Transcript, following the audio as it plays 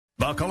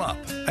Buckle up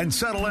and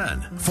settle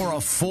in for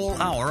a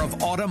full hour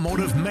of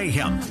automotive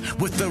mayhem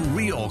with the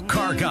real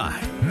car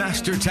guy,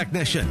 master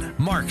technician,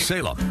 Mark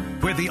Salem,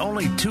 where the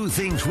only two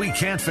things we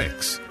can't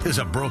fix is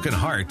a broken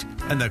heart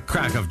and the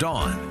crack of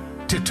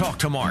dawn. To talk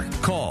to Mark,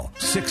 call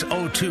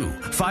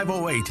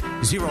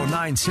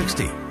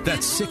 602-508-0960.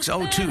 That's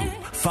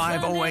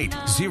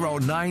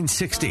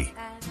 602-508-0960.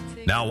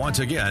 Now, once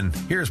again,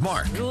 here's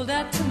Mark. Well,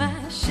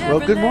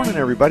 good morning,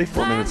 everybody.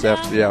 4 minutes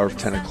after the hour of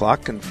 10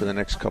 o'clock, and for the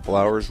next couple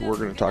hours, we're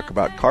going to talk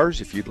about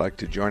cars. If you'd like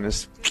to join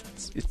us,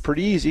 it's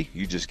pretty easy.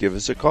 You just give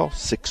us a call,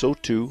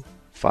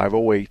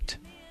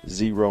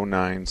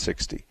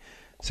 602-508-0960.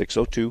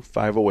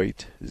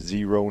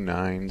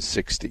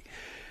 602-508-0960.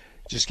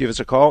 Just give us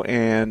a call,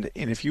 and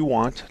if you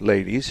want,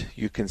 ladies,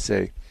 you can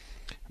say,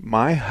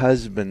 my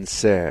husband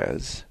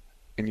says...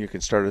 and you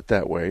can start it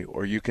that way,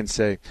 or you can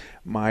say,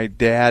 my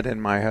dad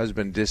and my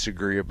husband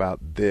disagree about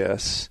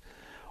this,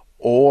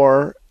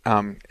 or,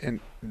 and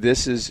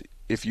this is,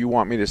 if you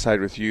want me to side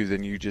with you,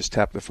 then you just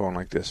tap the phone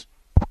like this.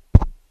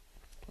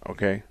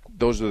 Okay?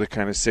 Those are the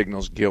kind of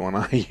signals Gil and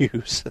I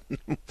use.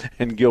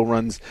 And Gil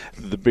runs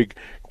the big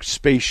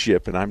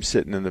spaceship, and I'm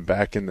sitting in the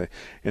back in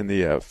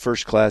the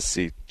first class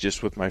seat,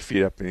 just with my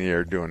feet up in the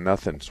air doing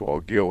nothing. So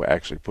while Gil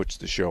actually puts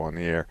the show on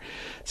the air.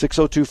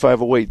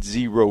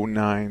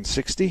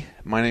 602-508-0960.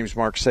 My name's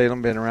Mark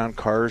Salem. Been around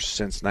cars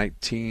since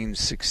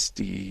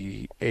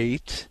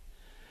 1968.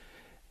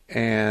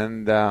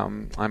 And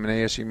I'm an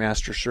ASE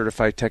Master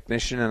Certified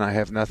Technician, and I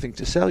have nothing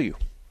to sell you.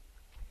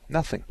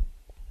 Nothing.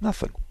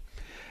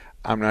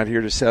 I'm not here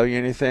to sell you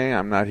anything.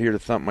 I'm not here to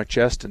thump my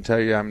chest and tell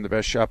you I'm the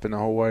best shop in the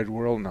whole wide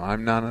world. No,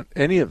 I'm not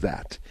any of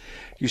that.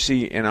 You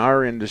see, in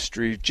our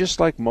industry, just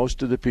like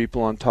most of the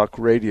people on talk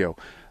radio,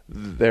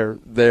 they're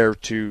there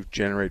to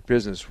generate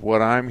business.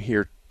 What I'm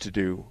here to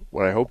do,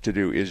 what I hope to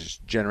do, is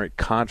generate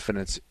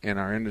confidence in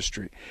our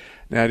industry.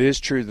 Now, it is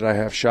true that I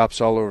have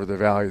shops all over the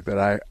valley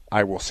that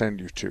I will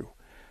send you to.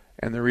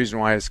 And the reason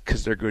why is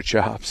because they're good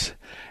shops.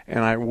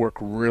 And I work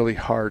really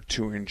hard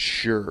to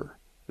ensure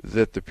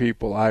that the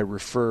people I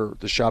refer,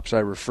 the shops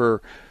I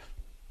refer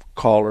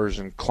callers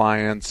and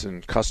clients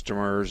and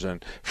customers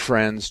and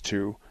friends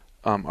to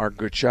are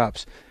good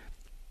shops.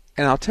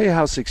 And I'll tell you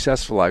how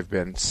successful I've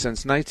been.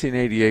 Since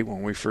 1988,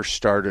 when we first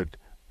started,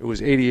 it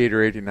was 88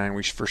 or 89,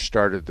 we first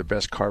started the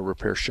best car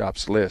repair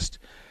shops list.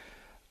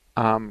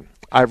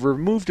 I've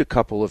removed a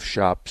couple of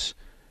shops,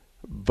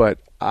 but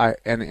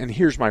and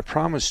here's my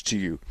promise to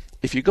you.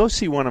 If you go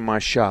see one of my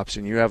shops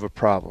and you have a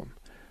problem,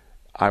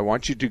 I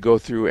want you to go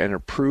through an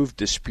approved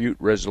dispute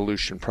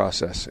resolution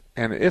process.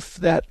 And if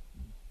that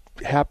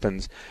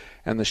happens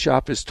and the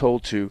shop is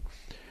told to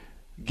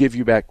give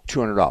you back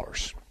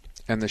 $200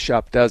 and the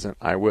shop doesn't,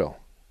 I will.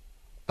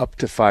 Up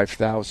to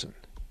 $5,000.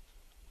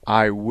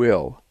 I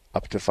will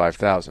up to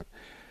 $5,000.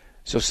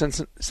 So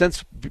since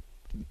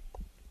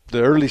the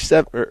early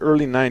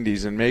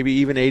 90s and maybe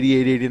even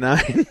 88,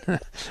 89,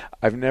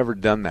 I've never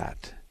done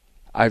that.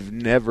 I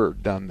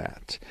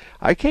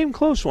came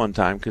close one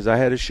time because I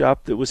had a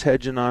shop that was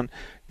hedging on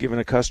giving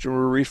a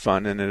customer a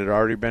refund, and it had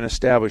already been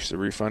established the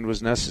refund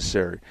was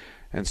necessary.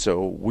 And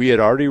so we had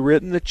already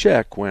written the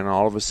check when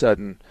all of a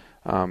sudden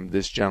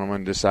this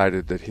gentleman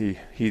decided that he'd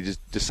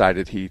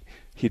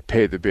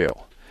pay the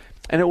bill.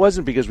 And it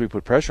wasn't because we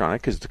put pressure on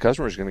it, because the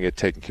customer was going to get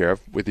taken care of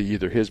with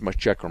either his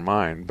check or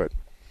mine, but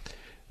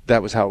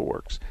that was how it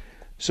works.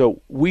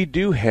 So we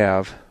do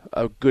have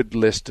a good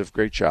list of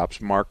great shops.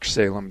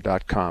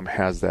 MarkSalem.com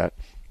has that.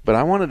 But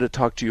I wanted to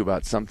talk to you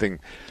about something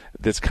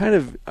that's kind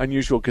of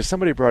unusual because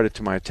somebody brought it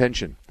to my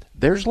attention.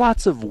 There's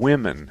lots of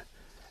women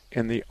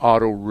in the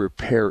auto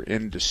repair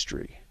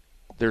industry.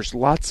 There's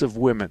lots of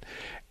women.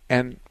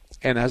 And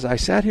as I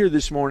sat here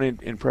this morning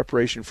in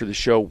preparation for the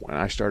show, when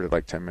I started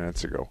like 10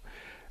 minutes ago,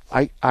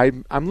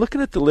 I'm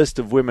looking at the list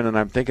of women and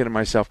I'm thinking to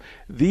myself,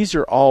 these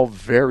are all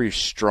very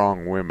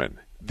strong women.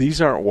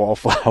 These aren't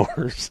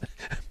wallflowers.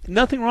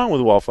 Nothing wrong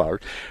with wallflowers,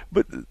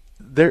 but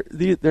they're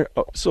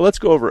so let's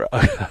go over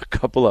a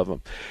couple of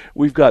them.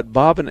 We've got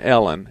Bob and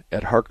Ellen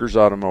at Harker's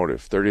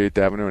Automotive, 38th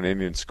Avenue and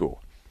Indian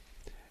School.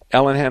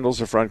 Ellen handles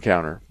the front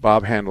counter.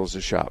 Bob handles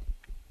the shop.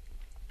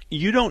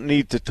 You don't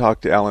need to talk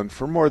to Ellen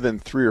for more than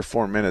 3 or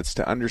 4 minutes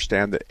to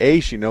understand that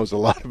A, she knows a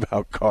lot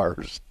about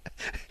cars,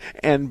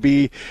 and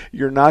B,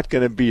 you're not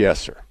going to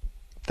BS her.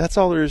 That's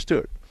all there is to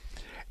it.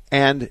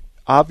 And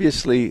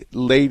obviously,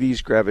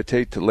 ladies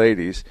gravitate to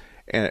ladies,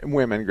 and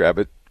women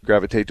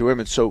gravitate to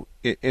women. So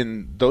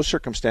in those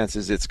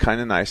circumstances, it's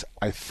kind of nice,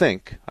 I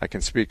think, I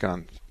can speak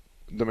on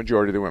the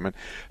majority of the women,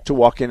 to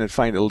walk in and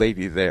find a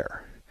lady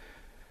there.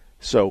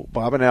 So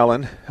Bob and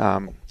Ellen,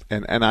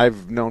 and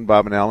I've known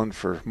Bob and Ellen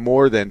for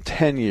more than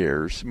 10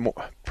 years,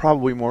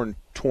 probably more than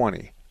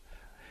 20.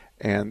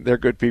 And they're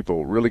good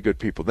people, really good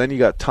people. Then you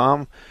got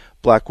Tom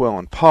Blackwell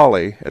and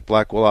Polly at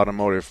Blackwell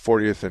Automotive,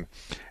 40th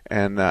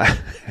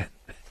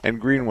and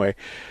Greenway.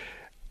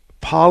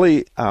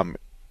 Polly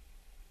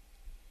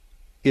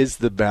is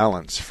the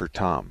balance for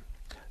Tom.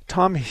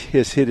 Tom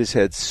has hit his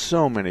head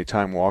so many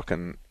times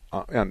walking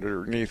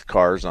underneath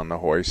cars on the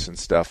hoist and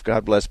stuff.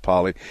 God bless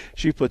Polly.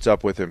 She puts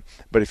up with him.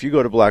 But if you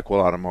go to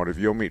Blackwell Automotive,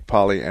 you'll meet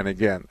Polly, and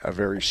again, a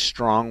very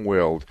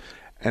strong-willed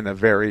and a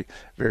very,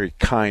 very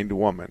kind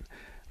woman.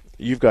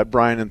 You've got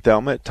Brian and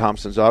Thelma at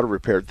Thompson's Auto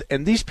Repair,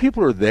 and these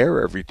people are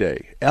there every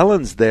day.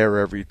 Ellen's there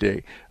every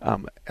day.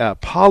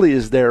 Polly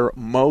is there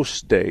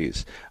most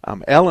days.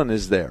 Ellen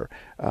is there.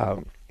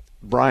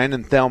 Brian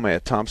and Thelma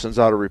at Thompson's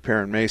Auto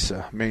Repair in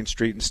Mesa, Main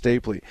Street and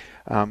Stapley.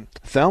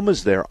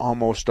 Thelma's there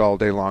almost all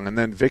day long. And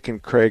then Vic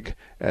and Craig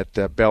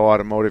at Bell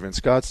Automotive in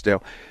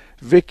Scottsdale.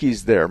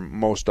 Vicky's there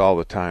most all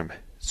the time.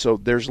 So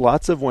there's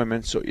lots of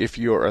women. So if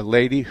you're a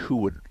lady who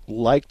would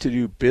like to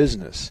do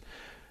business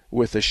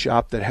with a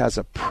shop that has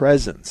a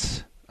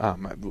presence,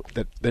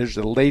 that there's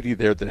a lady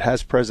there that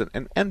has presence,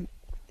 and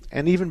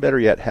even better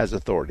yet, has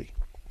authority,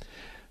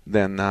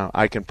 then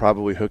I can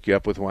probably hook you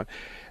up with one.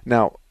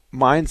 Now,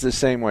 mine's the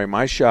same way.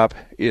 My shop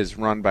is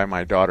run by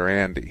my daughter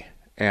Andy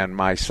and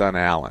my son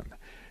Alan.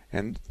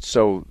 And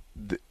so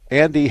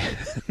Andy,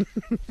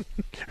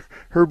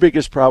 her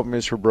biggest problem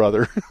is her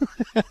brother.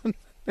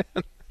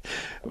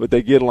 But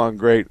they get along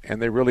great,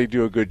 and they really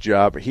do a good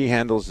job. He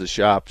handles the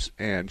shops,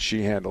 and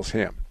she handles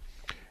him.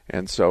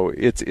 And so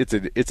it's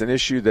an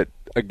issue that,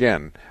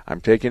 again,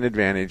 I'm taking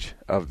advantage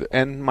of.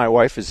 And my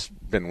wife has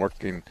been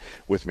working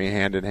with me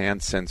hand in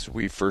hand since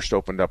we first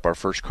opened up our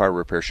first car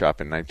repair shop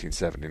in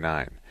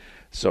 1979.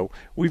 So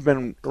we've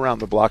been around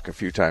the block a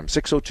few times.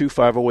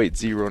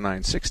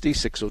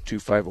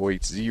 602-508-0960,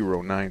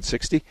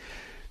 602-508-0960.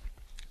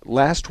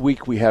 Last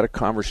week we had a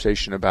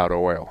conversation about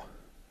oil.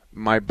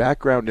 My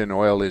background in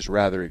oil is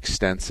rather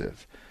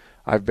extensive.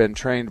 I've been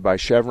trained by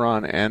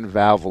Chevron and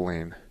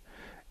Valvoline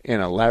in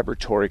a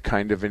laboratory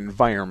kind of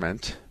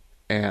environment,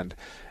 and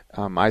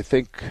I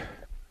think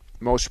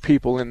most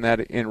people in that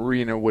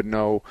arena would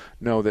know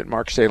that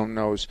Mark Salem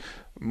knows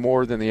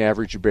more than the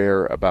average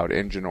bear about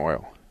engine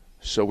oil.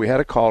 So we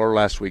had a caller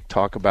last week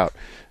talk about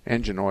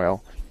engine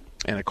oil,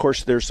 and of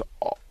course there's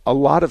a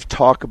lot of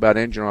talk about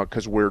engine oil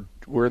because we're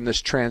in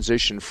this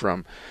transition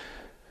from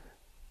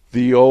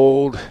the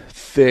old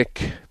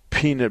thick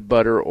peanut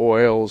butter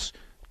oils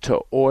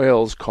to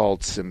oils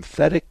called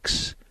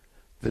synthetics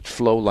that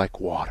flow like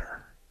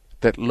water,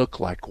 that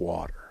look like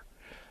water.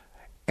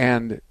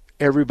 And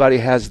everybody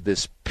has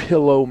this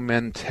pillow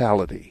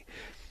mentality.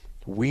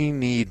 We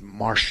need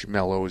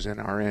marshmallows in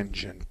our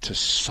engine to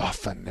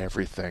soften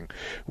everything.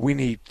 We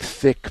need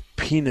thick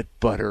peanut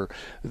butter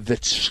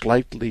that's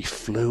slightly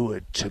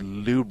fluid to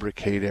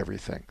lubricate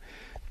everything.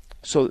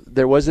 So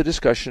there was a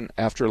discussion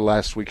after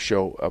last week's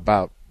show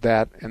about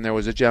that, and there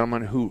was a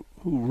gentleman who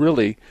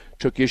really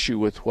took issue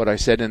with what I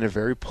said in a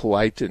very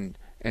polite and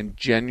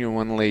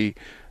genuinely,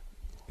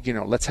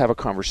 let's have a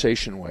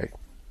conversation way.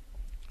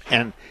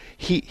 And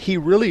he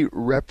really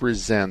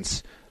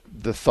represents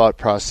the thought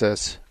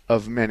process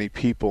of many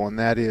people, and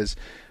that is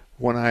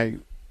when I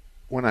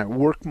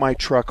work my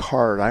truck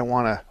hard, I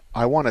want a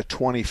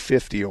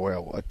 2050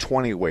 oil, a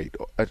 20 weight,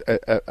 and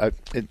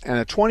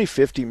a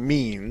 2050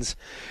 means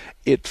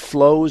it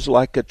flows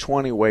like a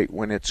 20 weight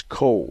when it's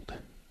cold.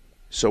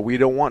 So we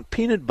don't want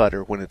peanut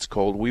butter when it's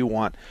cold. We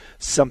want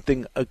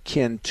something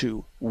akin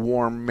to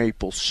warm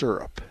maple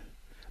syrup.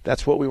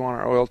 That's what we want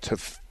our oil to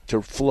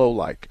flow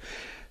like.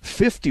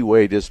 50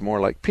 weight is more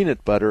like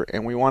peanut butter,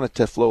 and we want it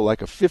to flow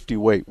like a 50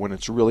 weight when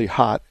it's really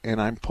hot,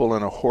 and I'm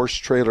pulling a horse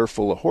trailer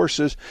full of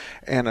horses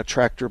and a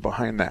tractor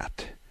behind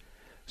that.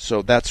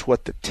 So that's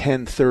what the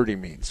 1030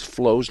 means,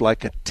 flows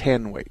like a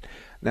 10 weight.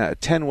 Now, a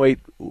 10 weight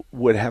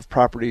would have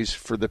properties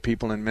for the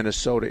people in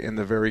Minnesota in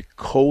the very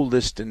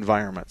coldest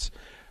environments.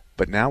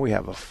 But now we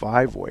have a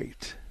 5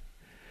 weight,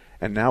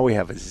 and now we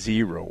have a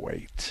 0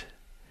 weight.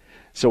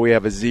 So we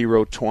have a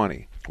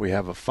 020, we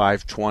have a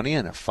 520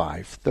 and a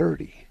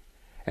 530.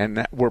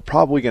 And we're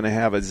probably going to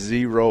have a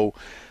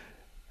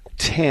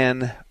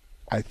 010.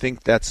 I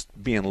think that's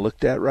being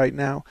looked at right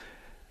now.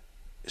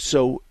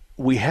 So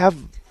we have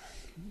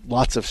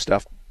lots of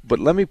stuff, but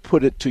let me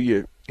put it to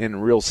you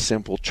in real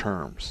simple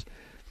terms.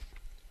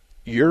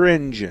 Your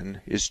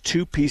engine is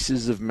two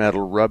pieces of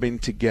metal rubbing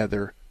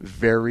together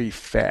very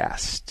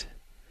fast.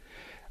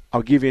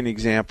 I'll give you an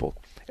example.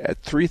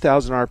 At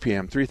 3,000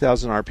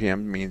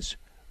 RPM means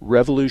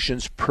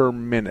revolutions per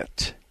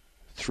minute.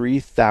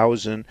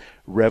 3,000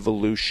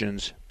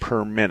 revolutions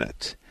per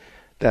minute.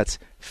 That's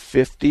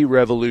 50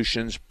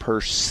 revolutions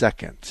per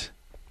second.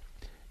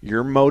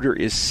 Your motor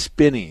is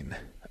spinning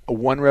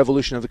one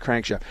revolution of the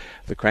crankshaft.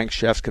 The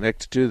crankshaft's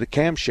connected to the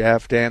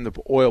camshaft and the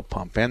oil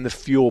pump and the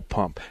fuel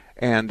pump,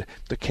 and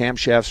the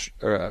camshaft's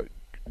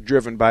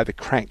driven by the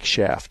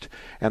crankshaft,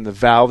 and the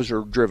valves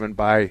are driven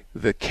by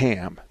the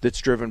cam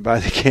that's driven by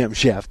the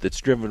camshaft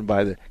that's driven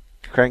by the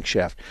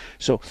crankshaft.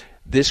 So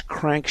this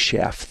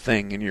crankshaft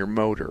thing in your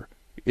motor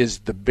is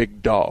the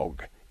big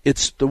dog.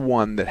 It's the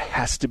one that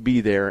has to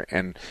be there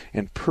and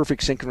in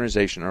perfect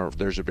synchronization, or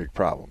there's a big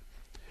problem.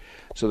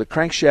 So the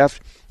crankshaft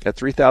at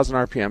 3,000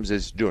 RPMs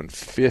is doing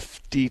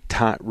 50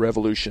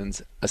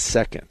 revolutions a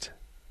second.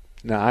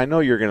 Now, I know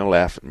you're going to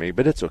laugh at me,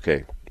 but it's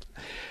okay.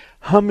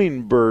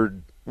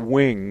 Hummingbird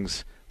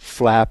wings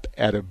flap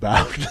at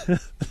about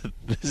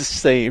the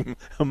same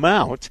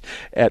amount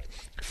at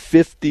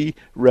 50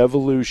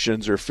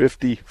 revolutions or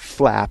 50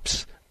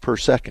 flaps per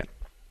second.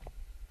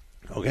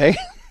 Okay?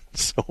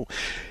 So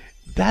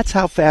that's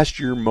how fast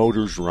your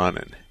motor's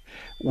running.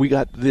 We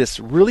got this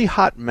really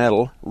hot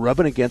metal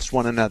rubbing against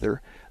one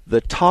another.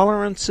 The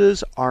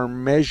tolerances are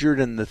measured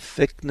in the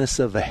thickness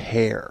of a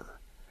hair.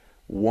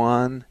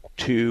 1,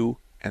 2,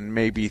 and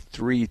maybe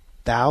 3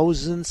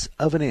 thousandths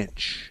of an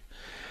inch.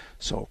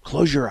 So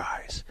close your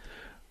eyes.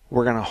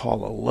 We're going to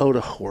haul a load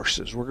of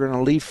horses. We're going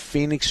to leave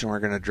Phoenix and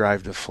we're going to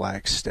drive to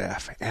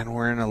Flagstaff. And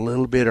we're in a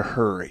little bit of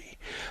hurry.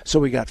 So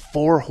we got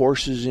 4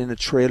 horses in a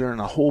trailer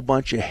and a whole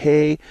bunch of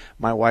hay.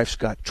 My wife's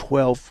got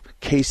 12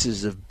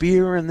 cases of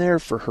beer in there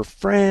for her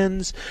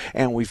friends.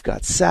 And we've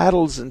got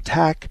saddles and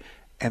tack.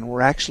 And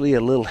we're actually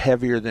a little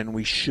heavier than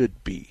we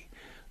should be.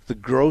 The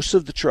gross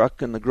of the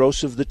truck and the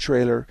gross of the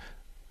trailer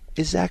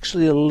is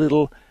actually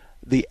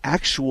the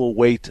actual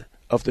weight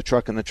of the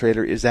truck and the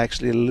trailer is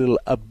actually a little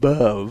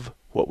above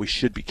what we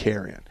should be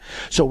carrying.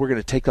 So we're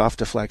going to take off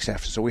to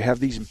Flagstaff. So we have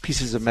these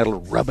pieces of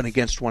metal rubbing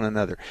against one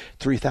another.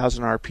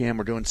 3,000 RPM,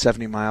 we're doing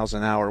 70 miles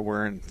an hour.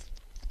 We're in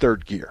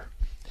third gear.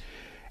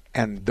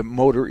 And the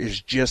motor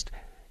is just,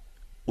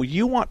 well,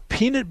 you want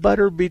peanut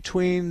butter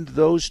between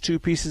those two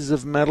pieces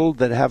of metal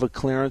that have a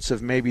clearance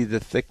of maybe the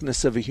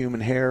thickness of a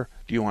human hair?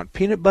 Do you want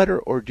peanut butter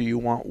or do you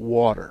want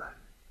water?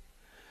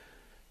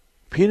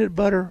 Peanut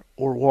butter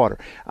or water?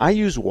 I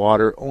use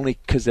water only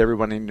because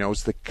everybody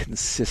knows the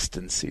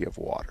consistency of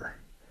water.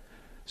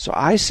 So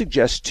I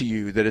suggest to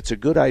you that it's a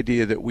good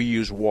idea that we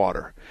use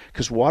water,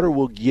 because water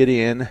will get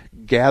in,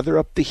 gather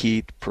up the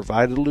heat,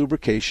 provide a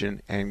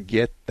lubrication, and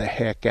get the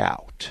heck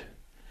out.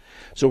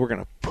 So we're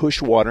going to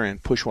push water in,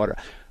 push water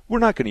out. We're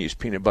not going to use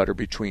peanut butter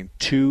between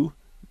 2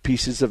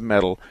 pieces of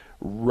metal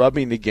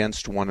rubbing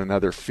against one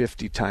another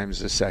 50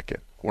 times a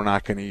second. We're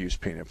not going to use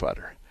peanut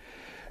butter.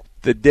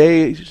 The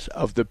days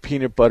of the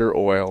peanut butter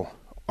oil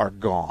are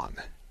gone.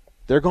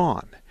 They're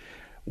gone.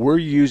 We're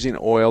using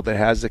oil that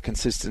has the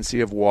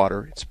consistency of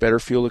water. It's better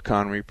fuel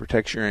economy,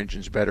 protects your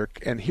engines better.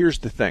 And here's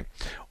the thing.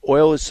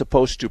 Oil is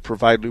supposed to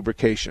provide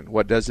lubrication.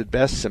 What does it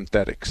best?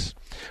 Synthetics.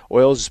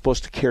 Oil is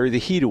supposed to carry the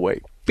heat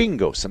away.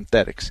 Bingo,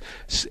 synthetics.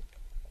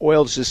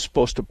 Oil is just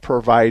supposed to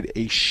provide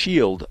a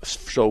shield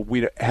so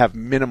we have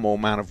minimal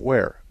amount of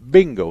wear.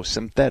 Bingo,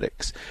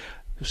 synthetics.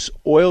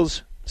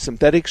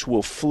 Synthetics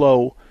will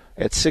flow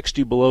at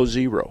 60 below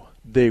zero.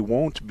 They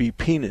won't be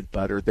peanut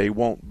butter. They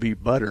won't be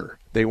butter.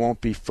 They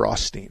won't be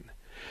frosting.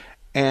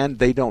 And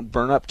they don't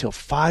burn up till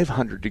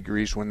 500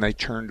 degrees when they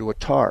turn to a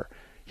tar.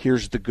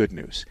 Here's the good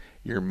news.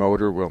 Your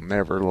motor will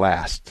never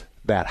last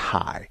that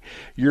high.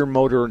 Your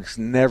motor is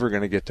never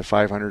going to get to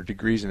 500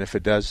 degrees, and if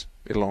it does,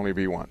 it'll only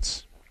be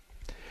once.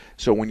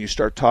 So when you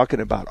start talking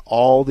about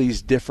all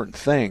these different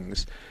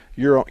things,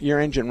 your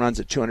engine runs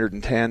at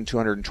 210,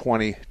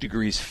 220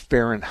 degrees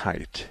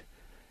Fahrenheit.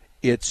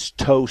 It's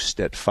toast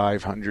at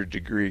 500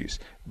 degrees,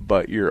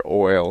 but your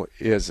oil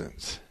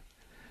isn't.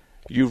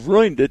 You've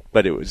ruined it,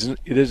 but it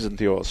isn't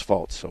the oil's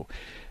fault. So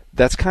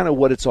that's kind of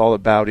what it's all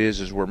about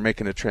is we're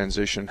making a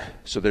transition.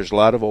 So there's a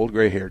lot of old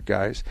gray-haired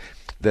guys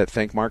that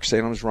think Mark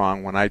Salem's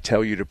wrong when I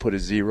tell you to put a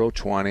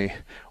 020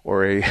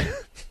 or a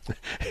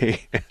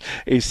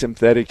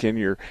synthetic in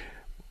your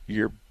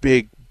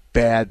big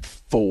bad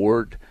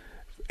Ford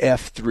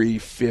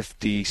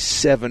F350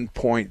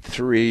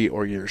 7.3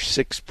 or your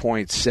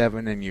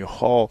 6.7 and you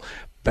haul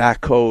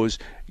backhoes.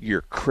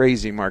 You're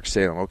crazy, Mark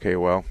Salem. Okay,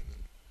 well,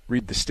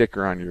 read the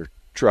sticker on your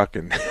truck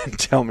and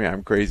tell me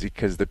I'm crazy,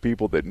 because the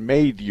people that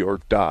made your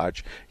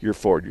Dodge, your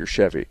Ford, your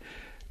Chevy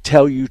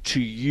tell you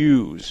to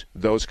use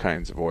those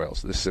kinds of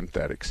oils, the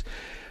synthetics.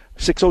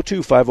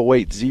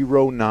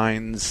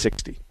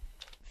 602-508-0960.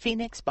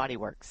 Phoenix Body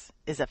Works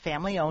is a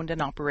family-owned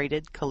and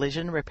operated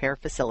collision repair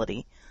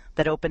facility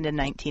that opened in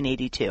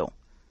 1982.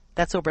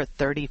 That's over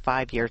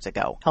 35 years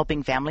ago,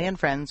 helping family and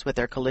friends with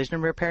their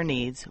collision repair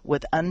needs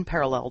with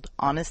unparalleled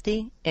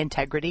honesty,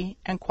 integrity,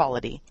 and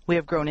quality. We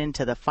have grown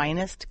into the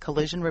finest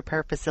collision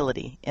repair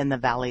facility in the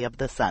Valley of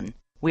the Sun.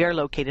 We are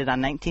located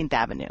on 19th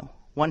Avenue,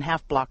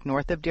 1/2 block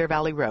north of Deer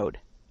Valley Road.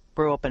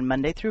 We're open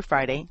Monday through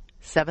Friday,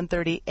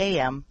 7:30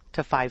 a.m.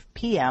 to 5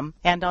 p.m.,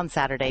 and on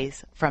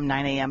Saturdays from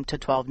 9 a.m. to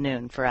 12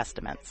 noon for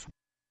estimates.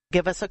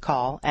 Give us a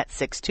call at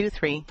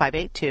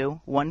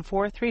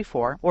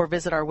 623-582-1434 or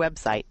visit our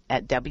website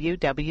at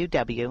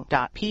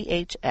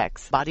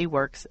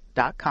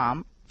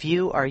www.phxbodyworks.com,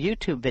 view our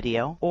YouTube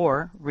video,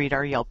 or read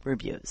our Yelp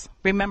reviews.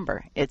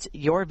 Remember, it's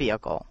your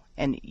vehicle,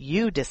 and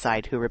you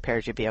decide who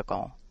repairs your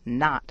vehicle,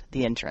 not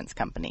the insurance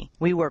company.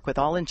 We work with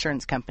all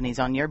insurance companies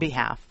on your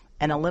behalf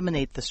and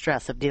eliminate the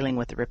stress of dealing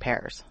with the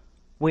repairs.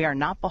 We are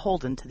not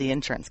beholden to the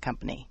insurance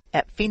company.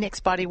 At Phoenix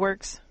Body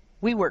Works,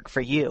 we work for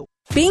you.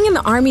 Being in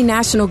the Army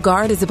National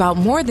Guard is about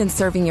more than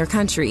serving your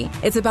country.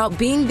 It's about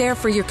being there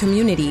for your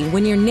community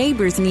when your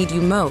neighbors need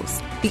you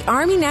most. The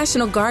Army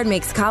National Guard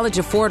makes college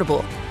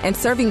affordable, and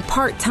serving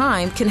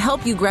part-time can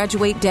help you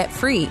graduate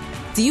debt-free.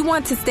 Do you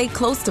want to stay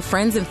close to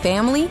friends and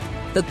family?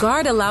 The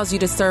Guard allows you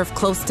to serve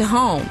close to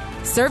home.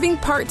 Serving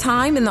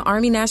part-time in the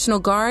Army National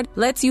Guard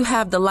lets you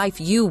have the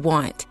life you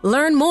want.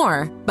 Learn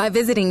more by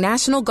visiting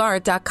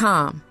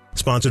NationalGuard.com.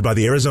 Sponsored by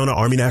the Arizona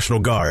Army National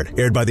Guard.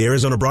 Aired by the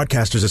Arizona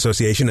Broadcasters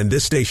Association and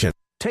this station.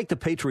 Take the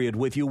Patriot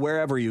with you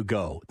wherever you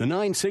go. The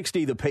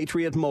 960 The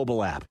Patriot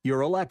mobile app,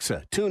 your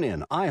Alexa,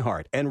 TuneIn,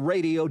 iHeart, and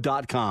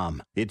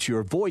radio.com. It's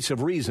your voice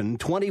of reason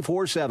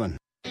 24/7.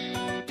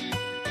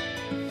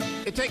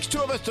 It takes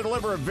two of us to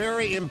deliver a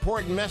very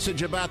important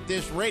message about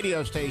this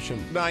radio station,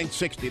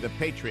 960 The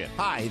Patriot.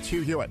 Hi, it's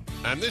Hugh Hewitt.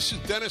 And this is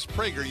Dennis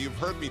Prager. You've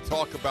heard me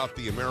talk about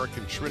the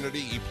American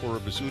Trinity, E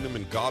Pluribus Unum,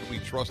 and God We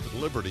Trust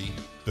and Liberty,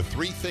 the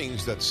three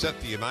things that set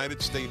the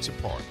United States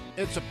apart.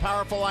 It's a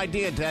powerful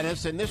idea,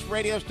 Dennis, and this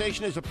radio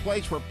station is a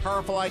place where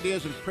powerful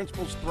ideas and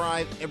principles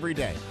thrive every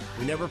day.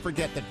 We never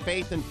forget that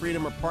faith and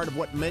freedom are part of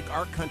what make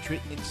our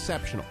country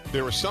exceptional.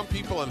 There are some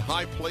people in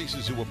high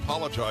places who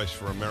apologize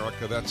for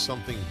America. That's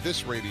something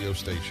this radio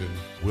station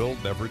will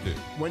never do.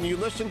 When you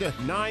listen to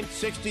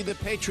 960 The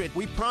Patriot,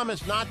 we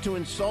promise not to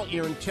insult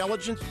your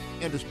intelligence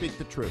and to speak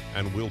the truth.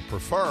 And we'll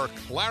prefer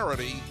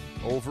clarity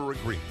over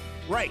agreement.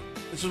 Right.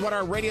 This is what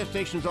our radio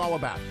station is all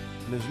about.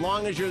 And as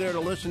long as you're there to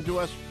listen to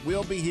us,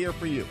 we'll be here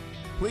for you.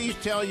 Please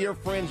tell your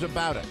friends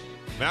about it.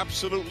 And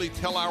absolutely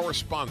tell our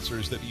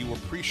sponsors that you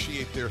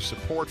appreciate their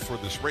support for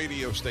this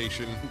radio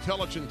station,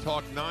 Intelligent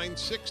Talk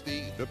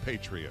 960, The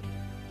Patriot.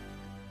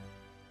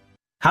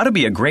 How to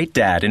be a great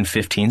dad in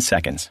 15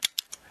 seconds.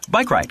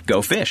 Bike ride,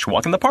 go fish,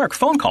 walk in the park,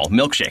 phone call,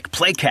 milkshake,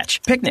 play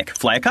catch, picnic,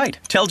 fly a kite,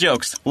 tell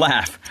jokes,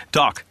 laugh,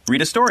 talk,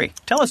 read a story,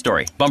 tell a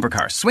story, bumper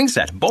car, swing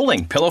set,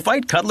 bowling, pillow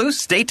fight, cut loose,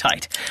 stay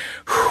tight.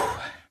 Whew.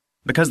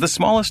 Because the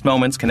smallest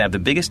moments can have the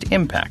biggest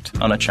impact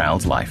on a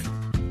child's life.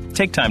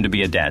 Take time to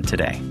be a dad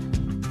today.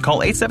 Call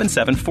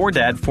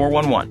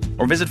 877-4DAD-411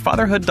 or visit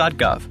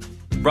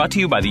fatherhood.gov. Brought to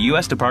you by the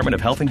U.S. Department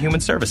of Health and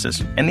Human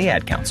Services and the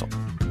Ad Council.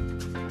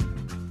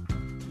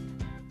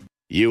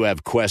 You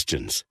have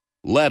questions.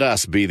 Let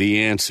us be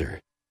the answer.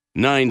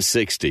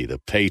 960 The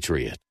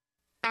Patriot.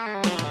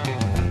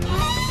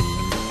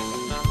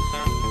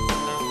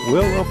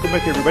 Well, welcome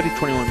back, everybody.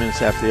 21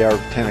 minutes after the hour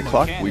of 10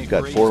 o'clock. We've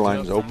got four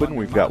lines open.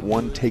 We've got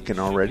one taken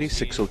already,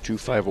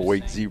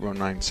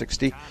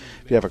 602-508-0960.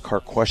 If you have a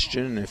car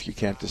question, if you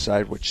can't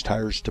decide which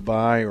tires to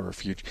buy, or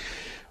if you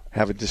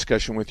have a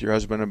discussion with your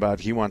husband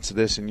about he wants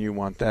this and you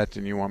want that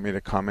and you want me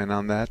to comment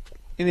on that,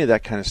 any of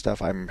that kind of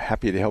stuff, I'm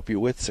happy to help you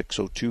with,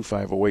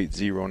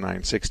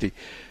 602-508-0960.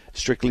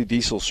 Strictly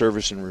Diesel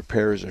Service and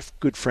Repair is a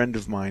good friend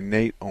of mine.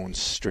 Nate owns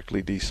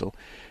Strictly Diesel.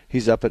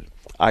 He's up at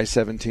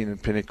I-17 and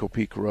Pinnacle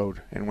Peak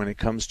Road. And when it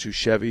comes to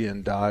Chevy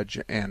and Dodge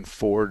and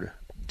Ford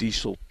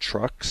diesel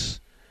trucks,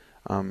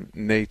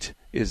 Nate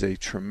is a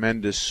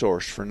tremendous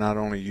source for not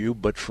only you,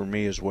 but for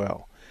me as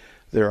well.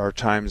 There are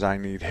times I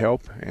need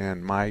help,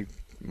 and my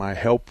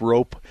help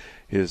rope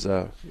is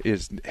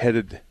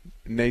headed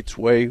Nate's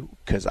way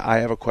because I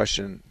have a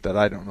question that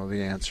I don't know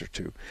the answer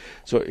to.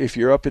 So if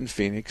you're up in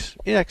Phoenix,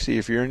 actually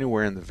if you're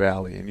anywhere in the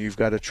valley and you've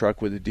got a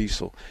truck with a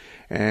diesel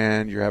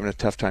and you're having a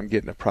tough time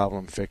getting a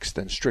problem fixed,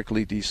 then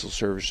Strictly Diesel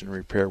Service and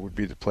Repair would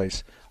be the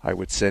place I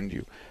would send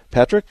you.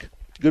 Patrick,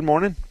 good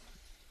morning.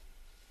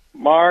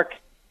 Mark,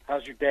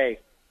 how's your day?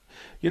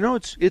 You know,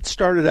 it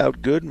started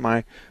out good.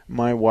 My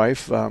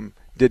wife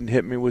didn't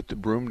hit me with the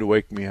broom to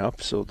wake me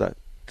up, so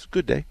that's a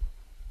good day.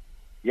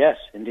 Yes,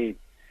 indeed.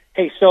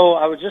 Hey, so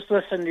I was just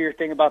listening to your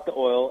thing about the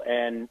oil,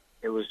 and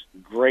it was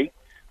great,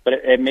 but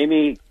it made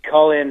me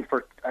call in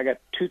for, I got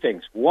two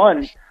things.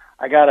 One,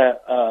 I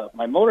got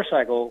my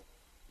motorcycle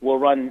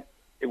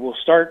will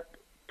start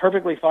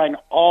perfectly fine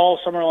all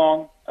summer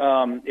long.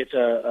 It's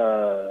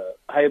a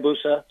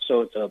Hayabusa,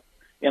 so it's a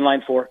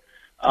inline four.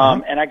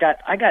 And I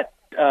got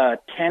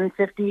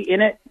 1050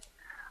 in it,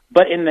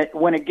 but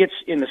when it gets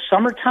in the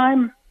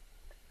summertime,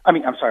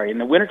 in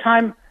the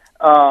wintertime,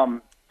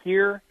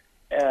 here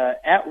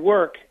at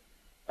work,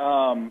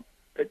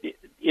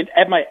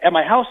 at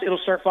my house it'll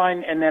start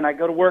fine, and then I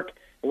go to work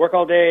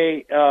all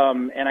day,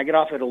 and I get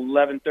off at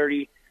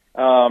 11:30,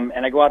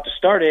 and I go out to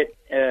start it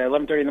at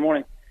 11:30 in the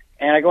morning,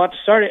 and I go out to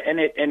start it, and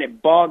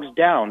it bogs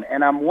down,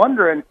 and I'm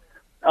wondering,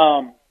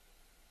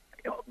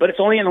 but it's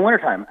only in the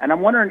wintertime, and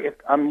I'm wondering if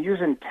I'm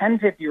using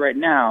 1050 right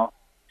now,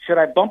 should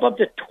I bump up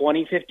to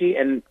 2050,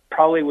 and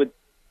probably would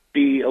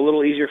be a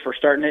little easier for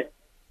starting it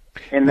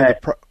in now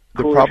that.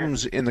 The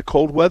problem's in the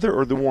cold weather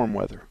or the warm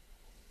weather?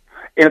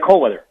 In the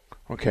cold weather.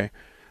 Okay.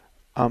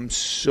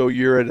 So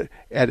you're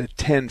at a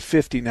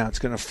 1050 now. It's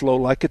going to flow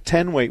like a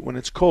 10 weight when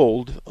it's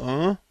cold,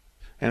 and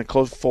it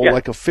flow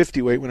like a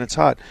 50 weight when it's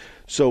hot.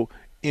 So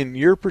in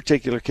your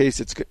particular case,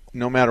 it's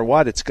no matter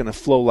what, it's going to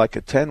flow like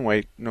a 10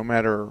 weight. No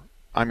matter,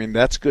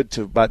 that's good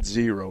to about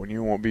zero, and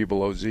you won't be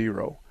below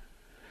zero.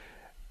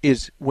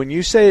 Is when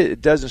you say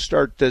it doesn't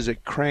start, does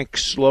it crank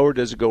slower?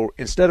 Does it go,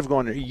 instead of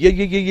going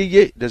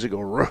yeah, does it go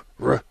ruh,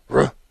 ruh,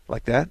 ruh,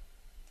 like that?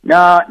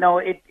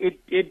 No, it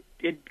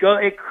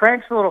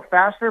cranks a little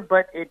faster,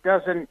 but it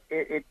doesn't.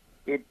 It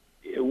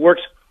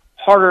works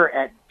harder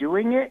at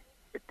doing it.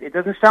 It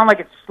doesn't sound like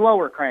it's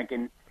slower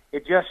cranking.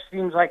 It just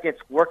seems like it's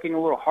working a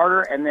little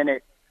harder, and then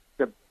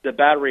the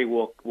battery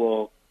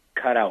will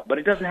cut out. But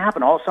it doesn't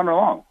happen all summer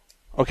long.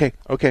 Okay.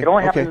 It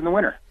only happens in the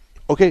winter.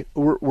 Okay,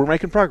 we're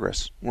making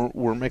progress.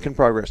 We're making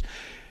progress.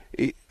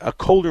 A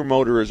colder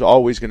motor is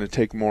always going to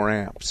take more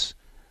amps,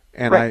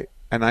 and right.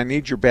 I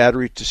need your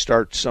battery to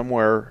start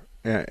somewhere.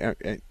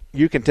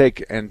 You can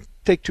take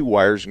 2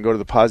 wires and go to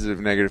the positive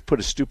and negative.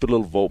 Put a stupid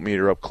little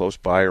voltmeter up close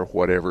by or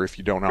whatever if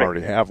you don't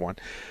already have one.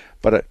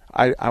 But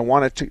I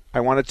want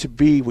it to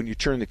be, when you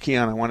turn the key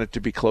on, I want it to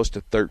be close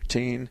to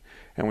 13,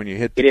 and when you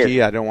hit the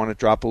key, I don't want it to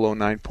drop below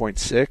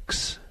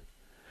 9.6.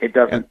 It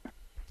doesn't.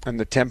 And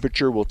the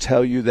temperature will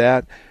tell you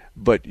that.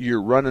 But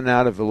you're running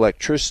out of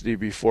electricity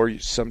before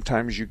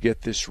sometimes you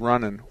get this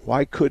running.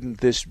 Why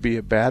couldn't this be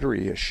a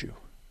battery issue?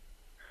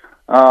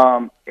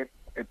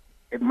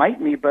 It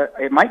might be, but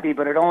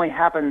it only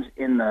happens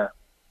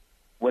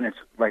when it's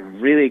like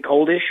really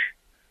coldish,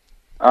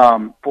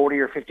 40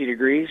 or 50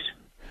 degrees.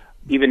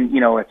 Even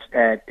it's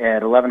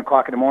at 11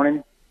 o'clock in the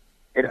morning.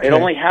 It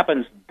only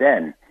happens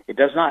then. It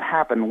does not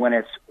happen when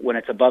it's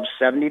above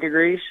 70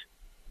 degrees,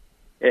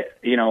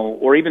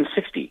 or even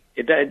 60.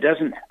 It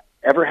doesn't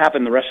ever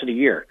happen the rest of the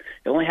year.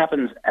 It only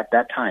happens at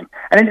that time.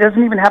 And it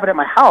doesn't even happen at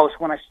my house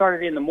when I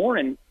started in the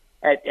morning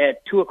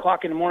at 2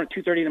 o'clock in the morning,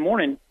 2:30 in the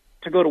morning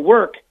to go to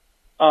work.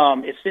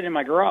 It's sitting in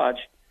my garage.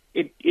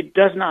 It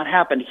does not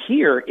happen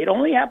here. It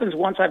only happens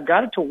once I've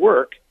got it to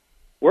work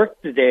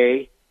the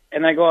day,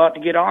 and I go out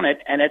to get on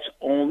it, and it's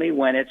only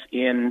when it's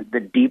in the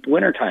deep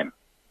winter time.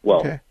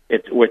 Well,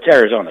 it's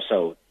Arizona,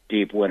 so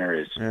deep winter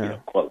is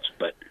close.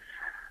 But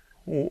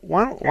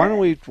why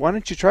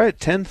don't you try it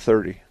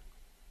 10:30?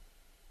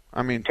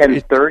 I mean,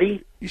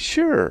 10:30.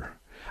 Sure,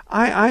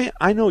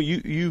 I know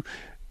you.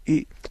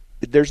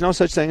 There's no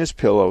such thing as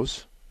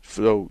pillows.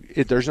 So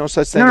there's no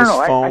such thing as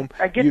foam.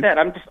 I get that.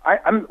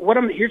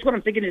 Here's what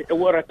I'm thinking.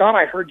 What I thought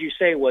I heard you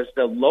say was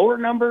the lower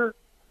number,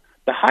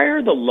 the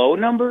higher the low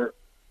number,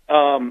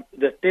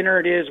 the thinner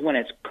it is when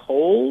it's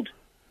cold.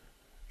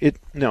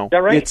 No, is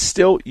that right? It's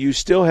still, you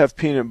still have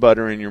peanut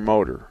butter in your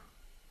motor.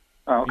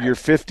 Oh, okay. Your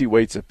 50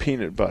 weights of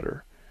peanut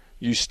butter.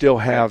 You still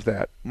have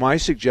that. My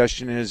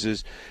suggestion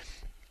is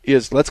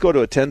let's go to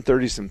a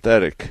 1030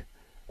 synthetic.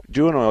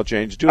 Do an oil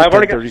change. I've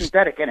already got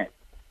synthetic in it.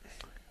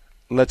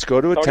 Let's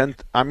go to a 10.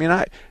 I mean,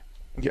 I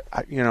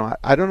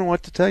don't know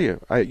what to tell you.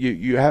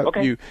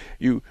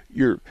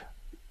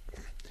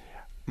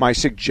 My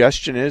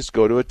suggestion is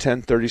go to a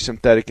 1030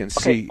 synthetic and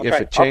see if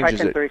it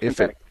changes it.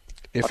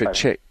 If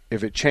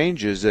it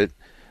changes it,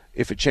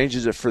 if it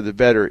changes it for the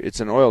better, it's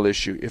an oil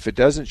issue. If it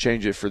doesn't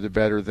change it for the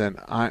better, then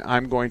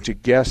I'm going to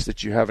guess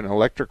that you have an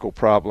electrical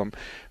problem,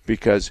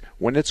 because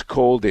when it's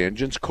cold, the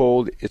engine's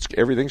cold,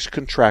 everything's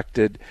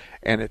contracted,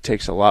 and it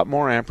takes a lot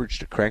more amperage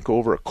to crank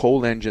over a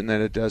cold engine than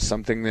it does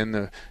something in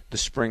the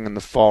spring and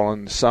the fall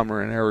and the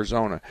summer in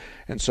Arizona.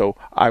 And so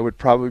I would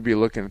probably be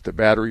looking at the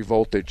battery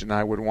voltage, and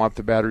I would want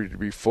the battery to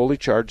be fully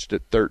charged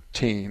at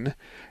 13,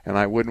 and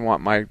I wouldn't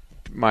want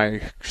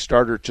my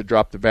starter to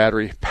drop the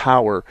battery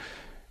power.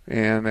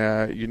 And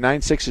your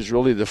 9.6 is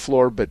really the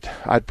floor, but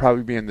I'd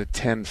probably be in the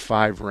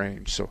 10.5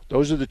 range. So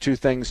those are the two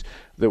things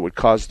that would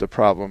cause the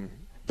problem.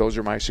 Those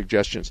are my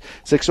suggestions.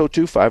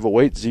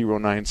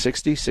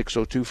 602-508-0960,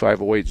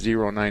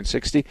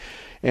 602-508-0960.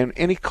 And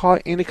any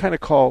kind of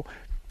call,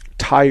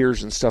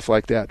 tires and stuff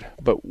like that.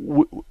 But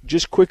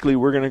just quickly,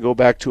 we're going to go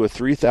back to a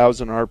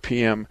 3,000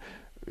 RPM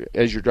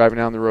as you're driving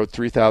down the road,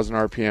 3,000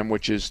 RPM,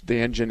 which is the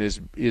engine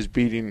is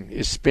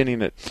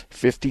spinning at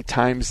 50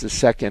 times a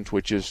second,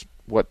 which is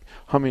what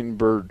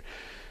hummingbird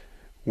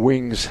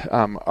wings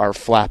are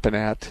flapping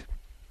at.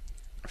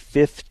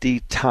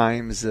 50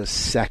 times a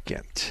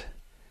second.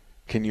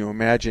 Can you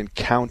imagine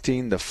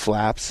counting the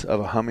flaps of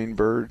a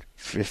hummingbird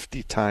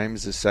 50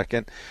 times a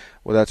second?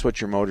 Well, that's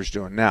what your motor's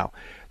doing. Now,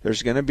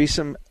 there's going to be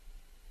some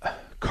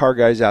car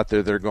guys out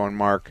there that are going,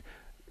 Mark,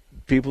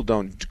 people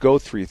don't go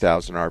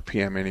 3,000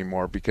 RPM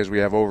anymore because we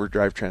have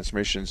overdrive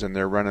transmissions and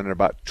they're running at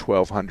about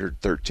 1,200,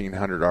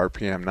 1,300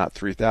 RPM, not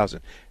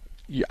 3,000.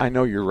 I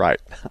know you're right.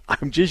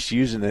 I'm just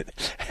using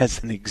it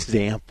as an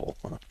example.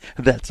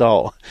 That's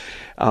all.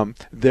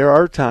 There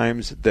are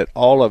times that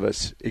all of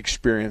us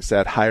experience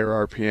that higher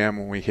RPM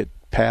when we hit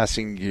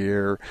passing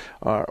gear,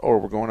 or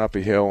we're going up a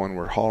hill and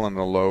we're hauling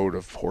a load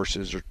of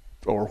horses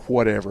or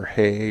whatever,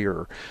 hay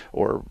or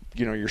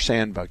your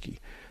sand buggy.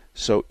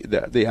 So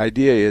the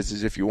idea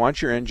is if you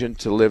want your engine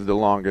to live the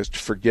longest,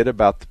 forget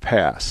about the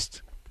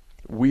past.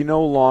 We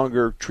no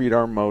longer treat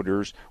our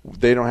motors,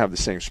 they don't have the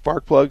same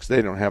spark plugs,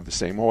 they don't have the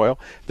same oil,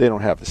 they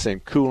don't have the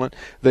same coolant,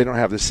 they don't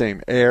have the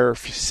same air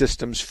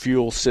systems,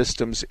 fuel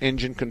systems,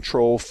 engine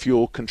control,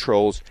 fuel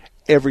controls.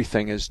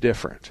 Everything is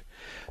different.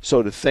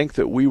 So to think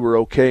that we were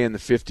okay in the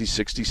 50s,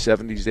 60s,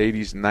 70s,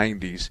 80s,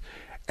 90s,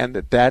 and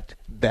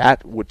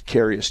that would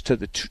carry us to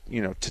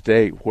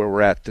today where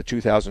we're at, the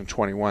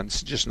 2021,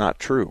 it's just not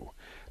true.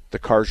 The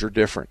cars are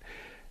different.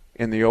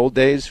 In the old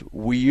days,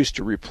 we used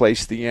to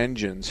replace the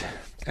engines,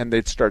 and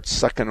they'd start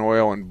sucking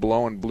oil and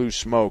blowing blue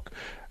smoke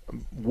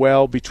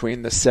well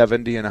between the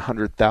 70 and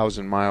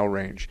 100,000 mile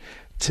range.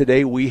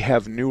 Today, we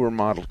have newer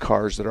model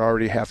cars that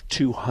already have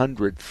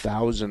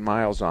 200,000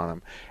 miles on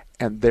them,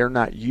 and they're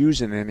not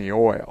using any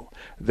oil.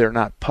 They're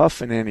not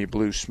puffing any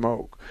blue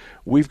smoke.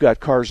 We've got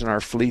cars in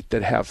our fleet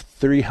that have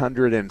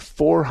 300 and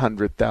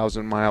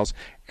 400,000 miles,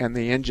 and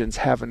the engines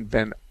haven't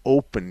been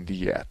opened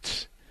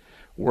yet.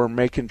 We're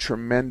making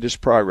tremendous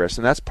progress,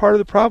 and that's part of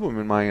the problem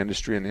in my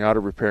industry, in the auto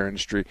repair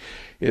industry,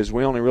 is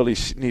we only really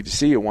need to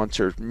see it once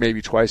or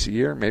maybe twice a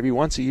year, maybe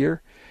once a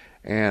year,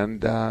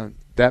 and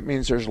that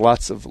means there's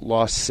lots of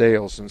lost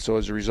sales. And so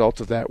as a result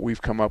of that,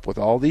 we've come up with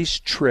all these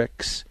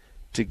tricks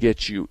to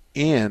get you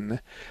in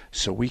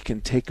so we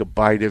can take a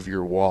bite of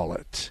your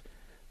wallet.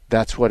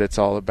 That's what it's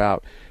all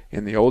about.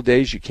 In the old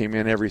days, you came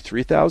in every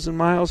 3,000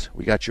 miles.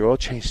 We got your oil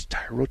change,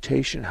 tire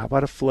rotation. How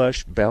about a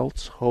flush?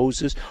 Belts,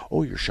 hoses.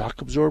 Oh, your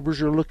shock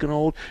absorbers are looking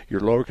old. Your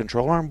lower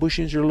control arm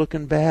bushings are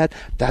looking bad.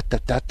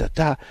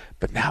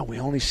 But now we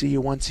only see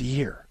you once a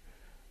year.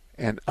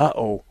 And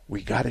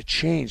we got to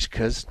change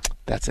because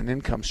that's an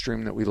income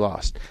stream that we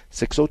lost.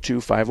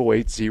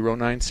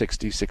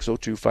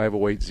 602-508-0960,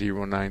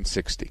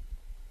 602-508-0960.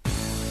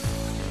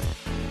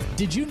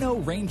 Did you know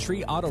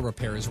Raintree Auto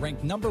Repair is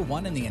ranked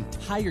 #1 in the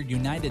entire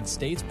United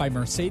States by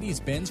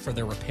Mercedes-Benz for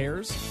their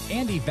repairs?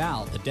 Andy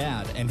Val, the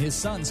dad, and his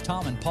sons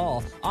Tom and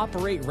Paul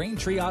operate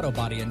Raintree Auto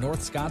Body in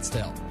North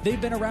Scottsdale.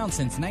 They've been around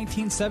since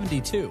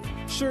 1972.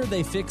 Sure,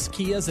 they fix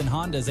Kias and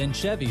Hondas and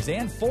Chevys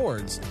and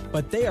Fords,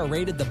 but they are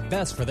rated the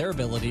best for their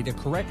ability to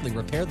correctly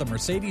repair the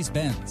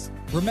Mercedes-Benz.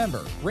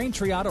 Remember,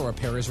 Raintree Auto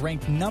Repair is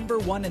ranked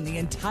 #1 in the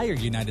entire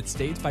United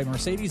States by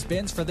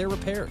Mercedes-Benz for their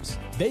repairs.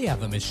 They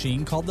have a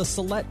machine called the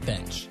Select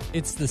Bench.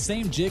 It's the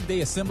same jig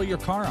they assemble your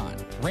car on.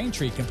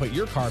 Raintree can put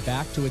your car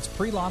back to its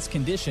pre-loss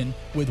condition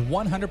with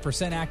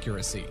 100%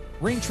 accuracy.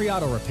 Raintree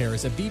Auto Repair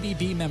is a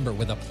BBB member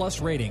with a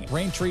plus rating.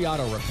 Raintree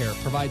Auto Repair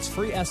provides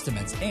free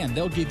estimates, and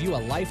they'll give you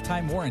a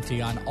lifetime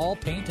warranty on all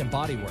paint and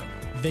bodywork.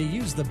 They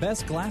use the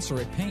best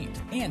Glaceric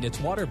paint, and it's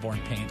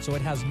waterborne paint, so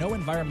it has no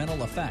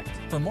environmental effect.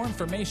 For more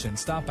information,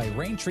 stop by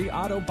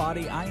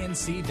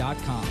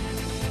RaintreeAutoBodyInc.com.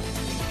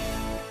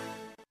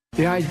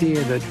 The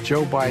idea that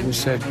Joe Biden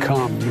said,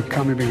 come, you're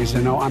coming because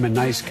they know I'm a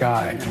nice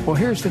guy. Well,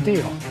 here's the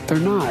deal. They're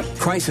not.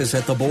 Crisis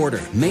at the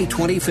Border, May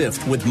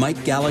 25th with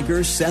Mike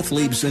Gallagher, Seth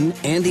Leibson,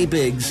 Andy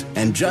Biggs,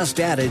 and just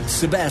added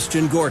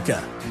Sebastian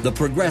Gorka. The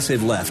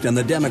progressive left and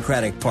the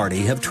Democratic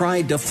Party have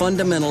tried to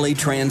fundamentally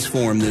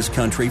transform this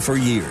country for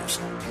years.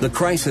 The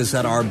crisis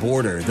at our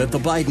border that the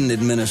Biden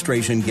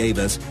administration gave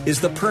us is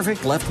the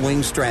perfect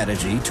left-wing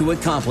strategy to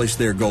accomplish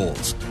their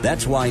goals.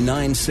 That's why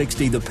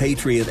 960 The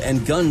Patriot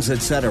and Guns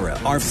Etc.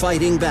 are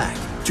fighting back.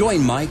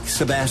 Join Mike,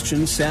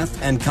 Sebastian,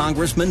 Seth, and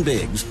Congressman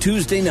Biggs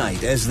Tuesday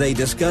night as they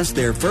discuss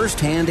their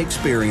first-hand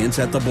experience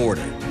at the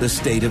border, the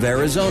state of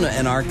Arizona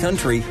and our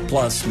country,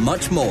 plus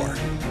much more.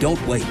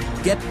 Don't wait.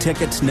 Get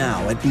tickets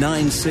now at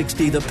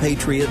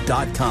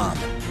 960thepatriot.com.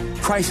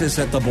 Crisis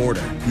at the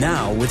Border,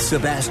 now with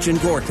Sebastian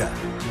Gorka.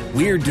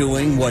 We're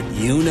doing what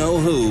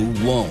you-know-who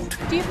won't.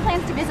 Do you have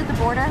plans to visit the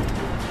border?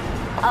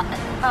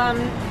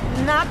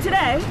 Not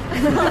today.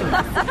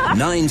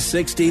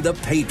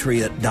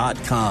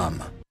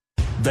 960thepatriot.com.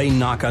 They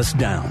knock us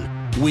down.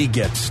 We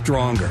get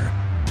stronger.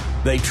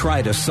 They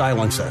try to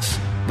silence us,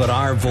 but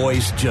our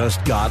voice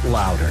just got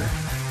louder.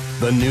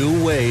 The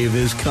new wave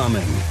is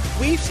coming.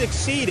 We've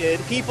succeeded.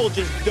 People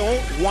just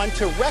don't want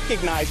to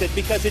recognize it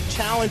because it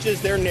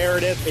challenges their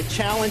narrative. It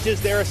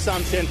challenges their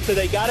assumption. So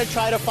they got to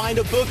try to find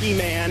a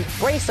boogeyman.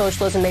 Race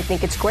socialism, they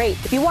think it's great.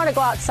 If you want to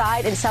go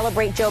outside and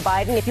celebrate Joe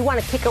Biden, if you want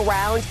to kick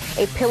around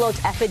a pillowed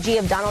effigy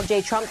of Donald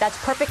J. Trump,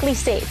 that's perfectly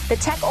safe. The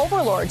tech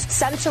overlords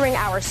censoring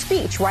our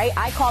speech, right?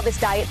 I call this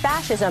diet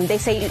fascism. They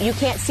say you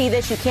can't see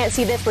this, you can't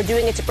see this. We're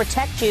doing it to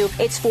protect you.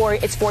 It's for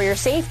your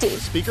safety.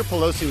 Speaker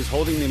Pelosi was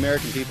holding the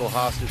American people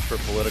hostage for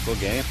political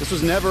gain. This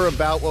was never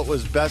about what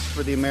was best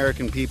for the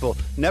American people,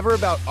 never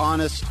about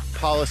honest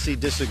policy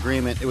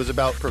disagreement. It was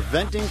about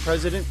preventing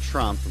President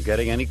Trump from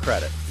getting any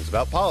credit. It was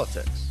about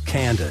politics.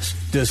 Candace,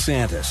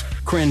 DeSantis,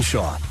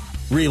 Crenshaw.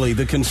 Really,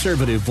 the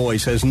conservative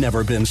voice has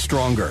never been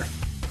stronger.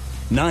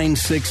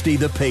 960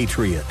 The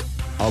Patriot,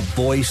 a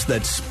voice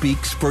that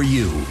speaks for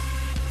you.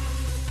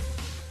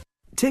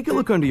 Take a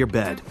look under your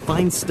bed.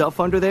 Find stuff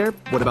under there?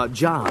 What about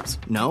jobs?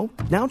 No?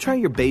 Now try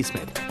your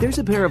basement. There's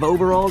a pair of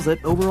overalls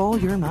that overall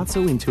you're not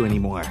so into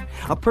anymore.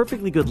 A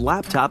perfectly good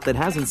laptop that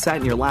hasn't sat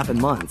in your lap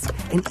in months.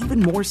 And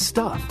even more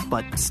stuff,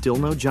 but still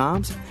no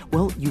jobs?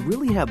 Well, you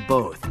really have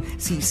both.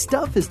 See,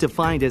 stuff is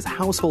defined as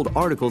household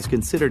articles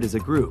considered as a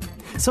group.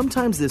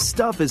 Sometimes this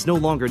stuff is no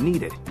longer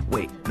needed.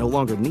 Wait, no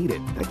longer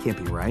needed? That can't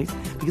be right.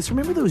 Because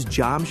remember those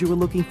jobs you were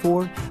looking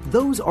for?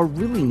 Those are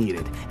really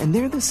needed, and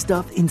they're the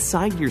stuff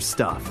inside your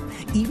stuff.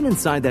 Even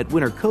inside that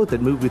winter coat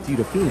that moved with you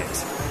to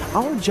Phoenix.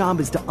 Our job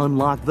is to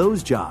unlock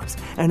those jobs,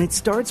 and it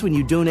starts when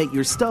you donate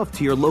your stuff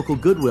to your local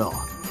Goodwill.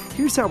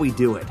 Here's how we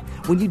do it.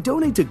 When you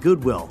donate to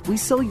Goodwill, we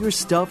sell your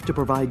stuff to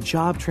provide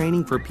job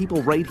training for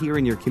people right here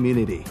in your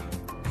community.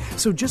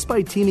 So just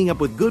by teaming up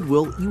with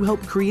Goodwill, you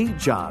help create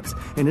jobs.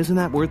 And isn't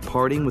that worth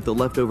parting with the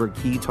leftover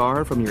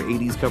guitar from your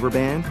 80s cover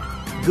band?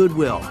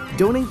 Goodwill.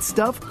 Donate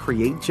stuff,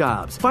 create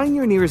jobs. Find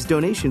your nearest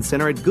donation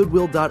center at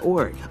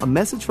goodwill.org. A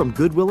message from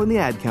Goodwill and the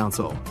Ad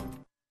Council.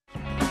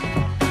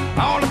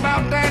 All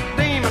about that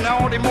demon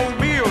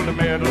automobile, the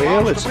metal.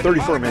 Well, it's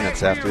 34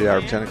 minutes after the hour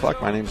of 10 o'clock.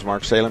 My name is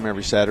Mark Salem.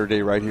 Every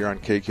Saturday right here on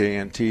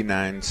KKNT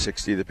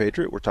 960 The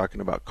Patriot. We're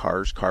talking about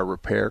cars, car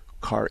repair,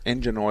 car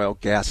engine oil,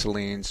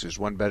 gasolines. Is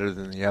one better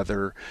than the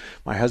other?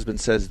 My husband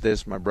says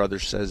this. My brother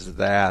says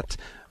that.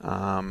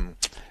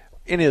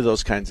 Any of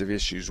those kinds of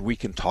issues we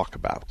can talk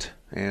about.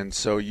 And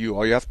so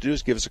all you have to do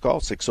is give us a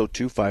call,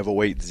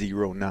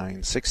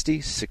 602-508-0960,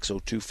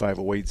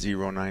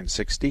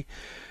 602-508-0960.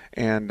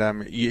 And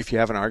if you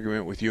have an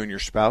argument with you and your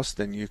spouse,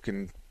 then you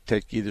can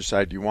take either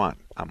side you want.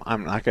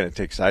 I'm not going to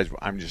take sides.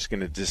 I'm just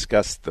going to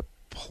discuss the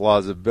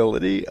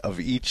plausibility of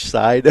each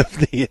side of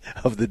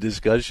the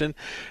discussion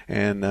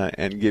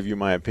and give you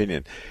my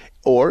opinion.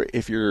 Or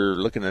if you're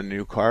looking at a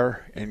new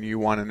car and you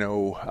want to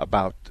know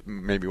about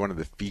maybe one of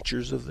the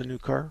features of the new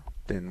car,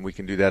 then we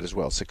can do that as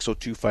well.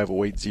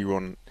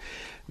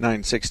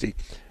 602-508-0960.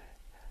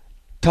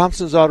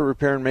 Thompson's Auto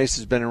Repair in Mesa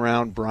has been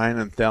around. Brian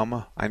and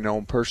Thelma, I know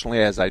them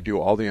personally, as I do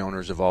all the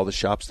owners of all the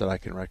shops that I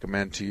can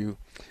recommend to you.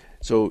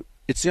 So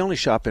it's the only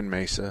shop in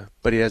Mesa,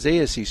 but he has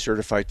ASE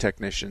certified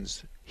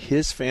technicians.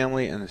 His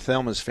family and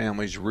Thelma's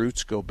family's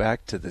roots go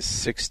back to the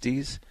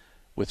 60s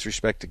with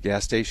respect to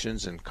gas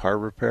stations and car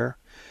repair.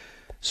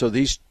 So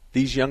these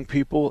young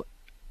people,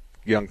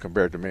 young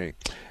compared to me,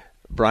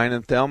 Brian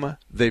and Thelma,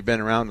 they've been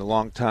around a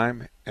long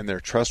time, and they're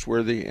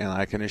trustworthy, and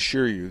I can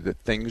assure you that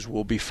things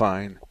will be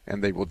fine,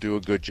 and they will do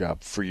a good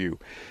job for you.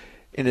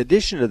 In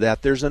addition to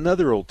that, there's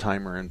another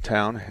old-timer in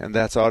town, and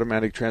that's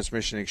Automatic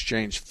Transmission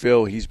Exchange.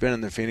 Phil, he's been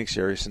in the Phoenix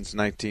area since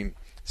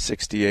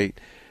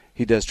 1968.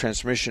 He does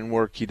transmission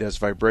work, he does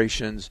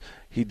vibrations,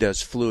 he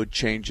does fluid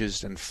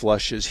changes and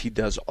flushes, he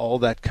does all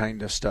that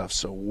kind of stuff.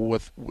 So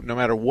no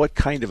matter what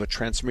kind of a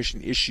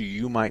transmission issue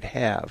you might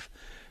have,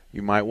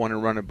 you might want to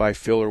run it by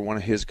Phil or one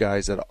of his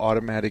guys at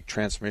Automatic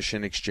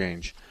Transmission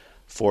Exchange,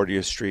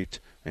 40th Street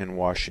in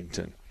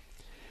Washington.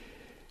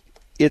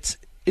 It's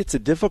a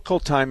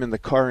difficult time in the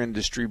car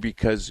industry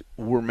because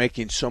we're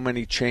making so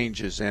many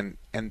changes and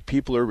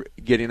people are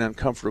getting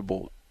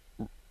uncomfortable.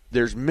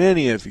 There's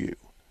many of you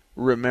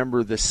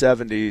remember the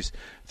 70s,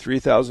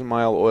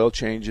 3,000-mile oil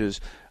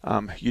changes.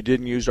 You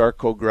didn't use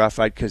Arco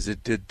Graphite because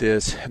it did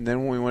this. And then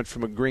when we went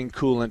from a green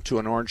coolant to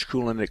an orange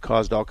coolant, it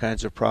caused all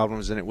kinds of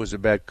problems, and it was a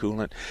bad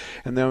coolant.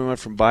 And then we went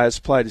from bias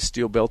ply to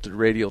steel-belted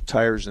radial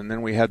tires, and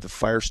then we had the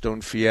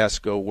Firestone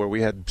fiasco where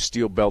we had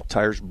steel belt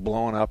tires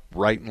blowing up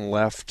right and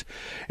left.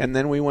 And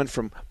then we went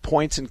from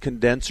points and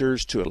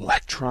condensers to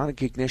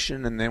electronic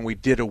ignition, and then we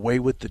did away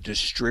with the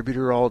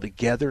distributor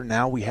altogether.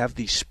 Now we have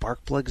these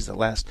spark plugs that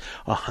last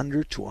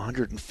 100 to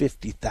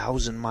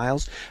 150,000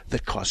 miles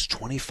that cost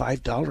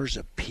 $25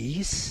 a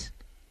piece.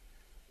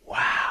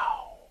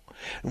 Wow.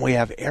 And we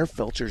have air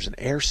filters and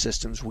air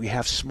systems. We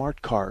have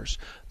smart cars.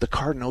 The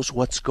car knows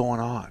what's going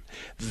on.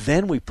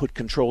 Then we put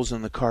controls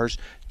in the cars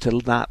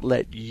to not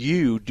let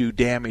you do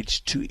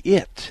damage to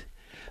it.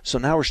 So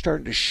now we're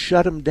starting to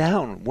shut them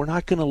down. We're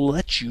not going to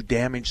let you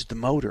damage the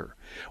motor.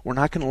 We're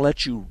not going to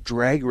let you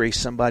drag race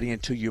somebody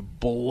until you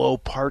blow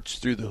parts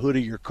through the hood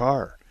of your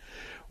car.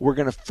 We're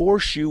going to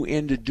force you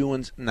into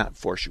doing, not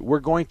force you,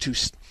 we're going to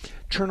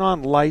turn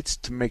on lights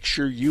to make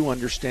sure you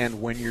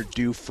understand when you're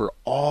due for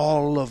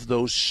all of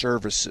those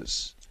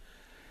services.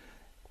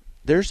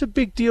 There's a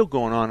big deal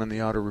going on in the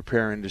auto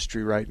repair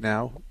industry right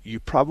now. You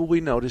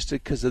probably noticed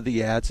it because of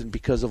the ads and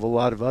because of a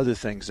lot of other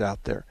things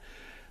out there.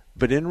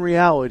 But in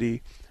reality,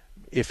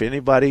 if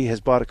anybody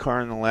has bought a car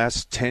in the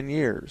last 10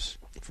 years,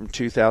 from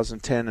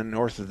 2010 and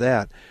north of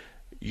that,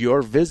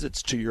 your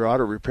visits to your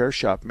auto repair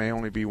shop may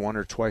only be once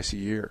or twice a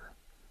year.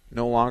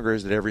 No longer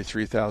is it every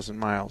 3,000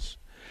 miles.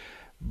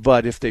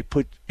 But if they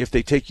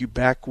take you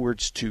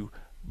backwards to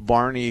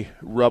Barney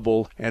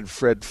Rubble and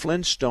Fred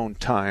Flintstone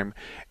time,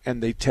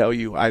 and they tell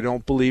you, I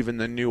don't believe in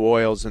the new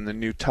oils and the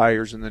new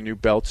tires and the new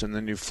belts and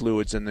the new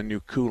fluids and the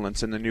new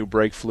coolants and the new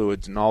brake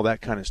fluids and all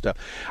that kind of stuff.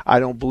 I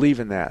don't believe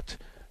in that.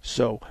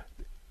 So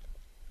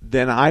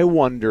then I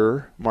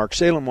wonder, Mark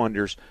Salem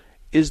wonders,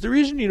 is the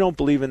reason you don't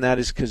believe in that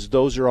is because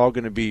those are all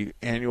going to be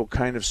annual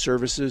kind of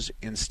services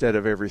instead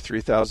of every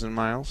 3,000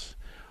 miles?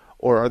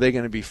 Or are they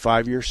going to be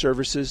 5-year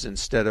services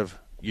instead of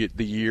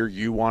the year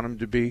you want them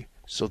to be?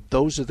 So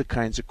those are the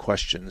kinds of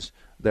questions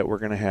that we're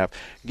going to have.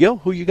 Gil,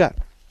 who you got?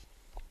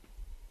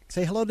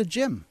 Say hello to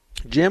Jim.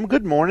 Jim,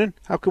 good morning.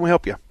 How can we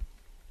help you?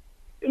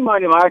 Good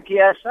morning, Mark.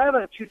 Yes, I have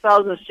a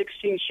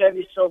 2016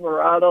 Chevy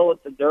Silverado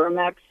with the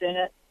Duramax in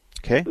it.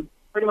 Okay. We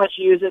pretty much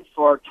use it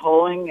for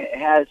towing. It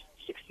has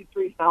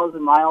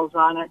 63,000 miles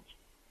on it.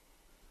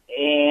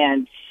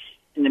 And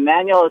in the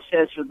manual it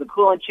says for the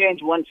coolant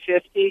change,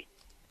 $150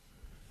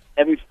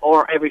 every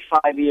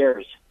 5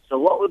 years. So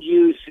what would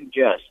you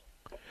suggest?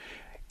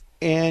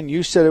 And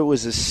you said it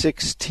was a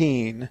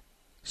 16,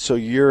 so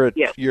you're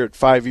at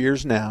 5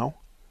 years now,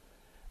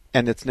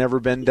 and it's never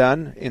been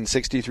done in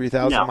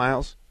 63,000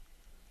 miles?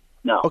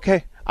 No.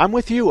 Okay, I'm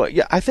with you.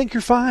 Yeah, I think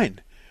you're fine.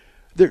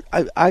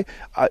 I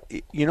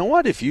you know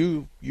what? If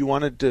you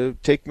wanted to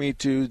take me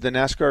to the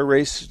NASCAR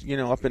race,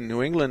 up in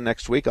New England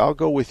next week, I'll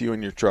go with you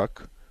in your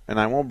truck, and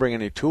I won't bring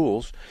any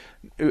tools.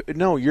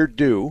 No, you're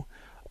due.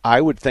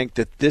 I would think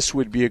that this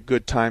would be a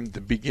good time,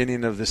 the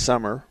beginning of the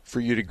summer, for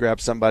you to grab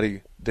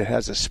somebody that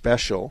has a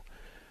special.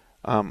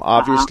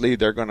 Obviously,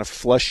 they're going to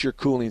flush your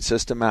cooling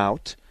system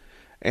out,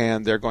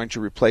 and they're going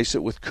to replace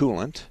it with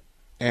coolant,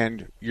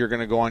 and you're going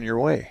to go on your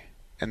way,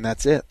 and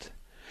that's it.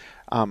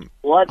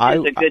 What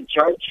is a good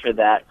charge for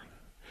that?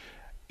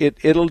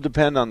 It'll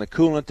depend on the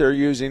coolant they're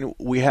using.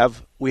 We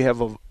have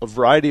a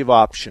variety of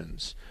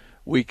options.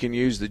 We can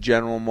use the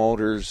General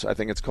Motors, I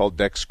think it's called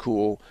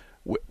DexCool,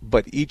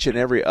 but each and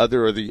every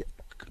other of the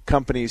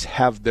companies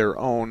have their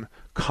own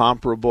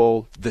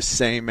comparable, the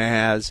same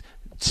as,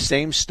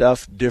 same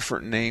stuff,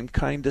 different name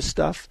kind of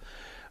stuff.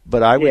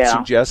 But I would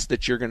suggest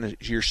that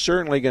you're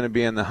certainly going to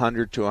be in the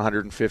 $100 to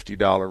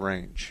 $150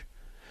 range.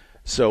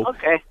 So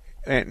okay.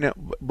 No,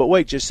 but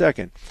wait just a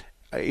second.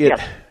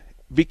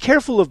 Be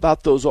careful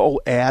about those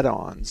old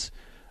add-ons.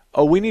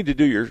 Oh, we need to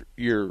do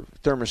your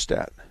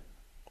thermostat.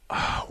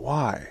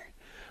 Why?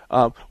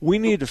 We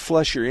need to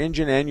flush your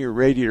engine and your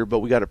radiator, but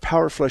we got to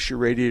power flush your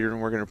radiator,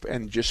 and we're going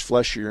to just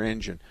flush your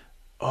engine.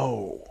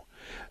 Oh,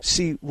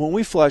 see, when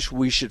we flush,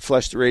 we should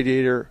flush the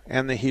radiator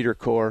and the heater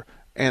core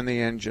and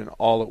the engine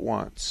all at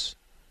once.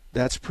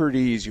 That's pretty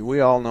easy. We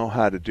all know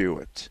how to do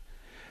it.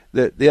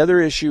 The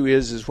other issue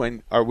is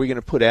when are we going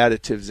to put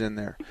additives in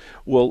there?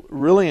 Well,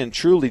 really and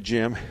truly,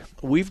 Jim,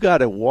 we've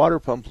got a water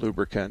pump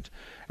lubricant,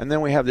 and then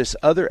we have this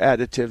other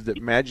additive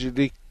that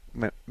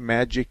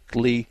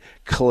magically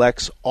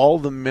collects all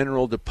the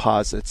mineral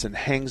deposits and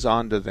hangs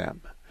onto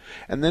them.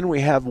 And then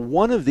we have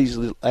one of these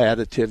little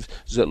additives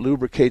that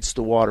lubricates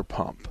the water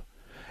pump.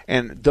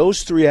 And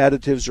those three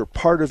additives are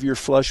part of your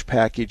flush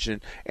package,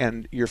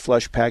 and your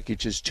flush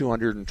package is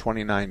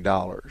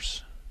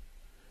 $229.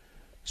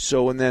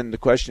 So, and then the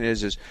question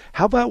is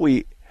how about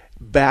we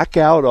back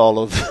out all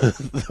of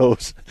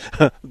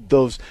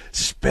those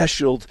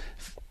special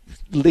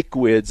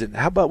liquids, and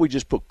how about we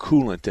just put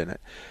coolant in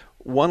it?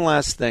 One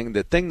last thing,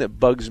 the thing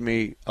that bugs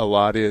me a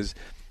lot is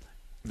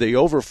the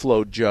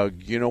overflow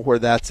jug. You know where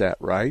that's at,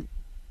 right?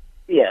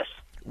 Yes.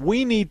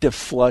 We need to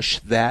flush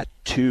that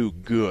too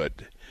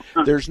good.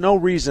 There's no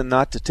reason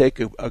not to take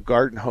a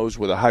garden hose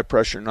with a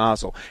high-pressure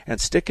nozzle and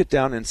stick it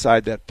down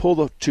inside that, pull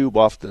the tube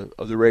off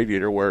of the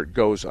radiator where it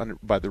goes under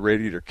by the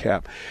radiator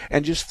cap,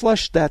 and just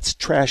flush that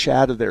trash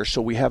out of there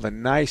so we have a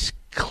nice,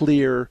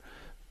 clear,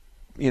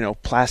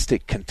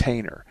 plastic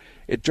container.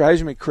 It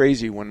drives me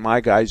crazy when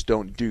my guys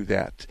don't do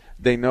that.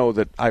 They know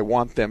that I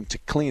want them to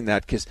clean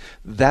that, because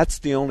that's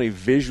the only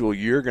visual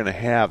you're going to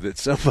have that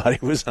somebody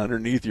was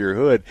underneath your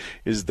hood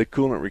is the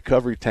coolant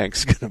recovery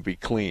tank's going to be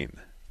clean.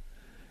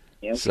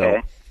 Okay. So,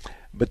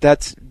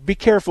 but be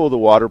careful of the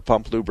water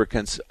pump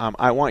lubricants.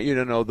 I want you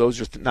to know those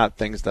are not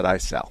things that I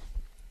sell.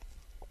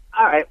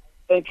 All right.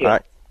 Thank you. All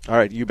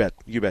right. You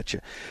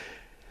betcha.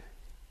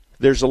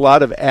 There's a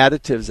lot of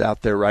additives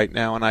out there right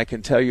now, and I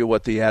can tell you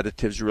what the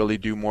additives really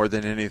do more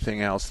than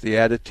anything else. The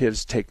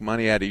additives take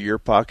money out of your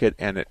pocket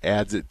and it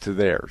adds it to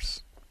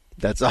theirs.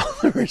 That's all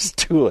there is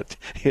to it.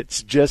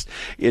 It's just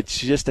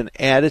an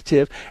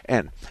additive,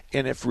 and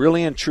if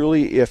really and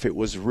truly, if it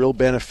was real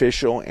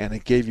beneficial and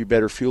it gave you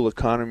better fuel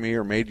economy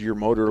or made your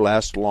motor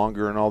last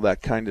longer and all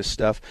that kind of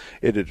stuff,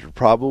 it'd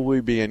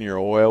probably be in your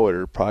oil,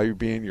 it'd probably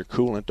be in your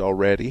coolant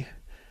already.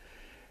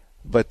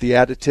 But the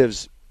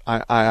additives,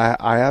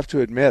 I have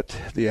to admit,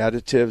 the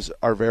additives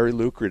are very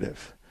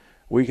lucrative.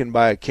 We can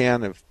buy a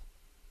can of,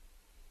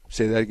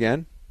 say that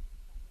again?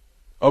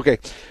 Okay.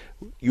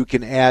 You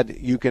can add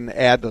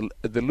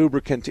the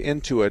lubricant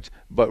into it,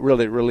 but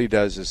really it really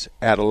does is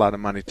add a lot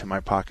of money to my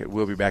pocket.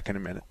 We'll be back in a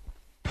minute.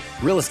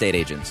 Real estate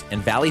agents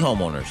and Valley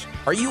homeowners,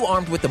 are you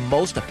armed with the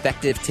most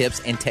effective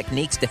tips and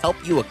techniques to help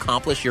you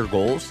accomplish your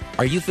goals?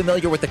 Are you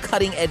familiar with the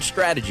cutting-edge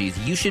strategies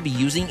you should be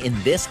using in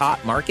this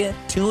hot market?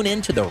 Tune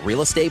in to the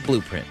Real Estate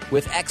Blueprint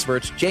with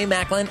experts Jay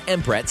Macklin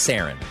and Brett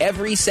Sarin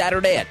every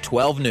Saturday at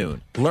 12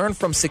 noon. Learn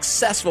from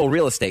successful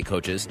real estate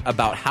coaches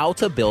about how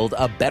to build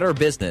a better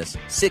business,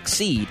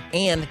 succeed,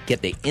 and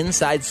get the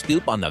inside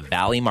scoop on the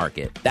Valley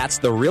market. That's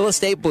the Real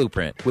Estate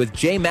Blueprint with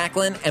Jay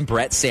Macklin and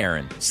Brett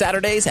Sarin,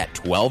 Saturdays at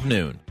 12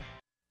 noon.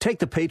 Take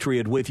the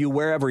Patriot with you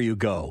wherever you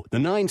go. The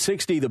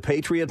 960 The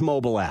Patriot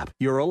mobile app,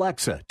 your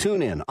Alexa,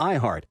 TuneIn,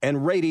 iHeart,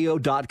 and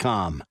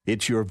radio.com.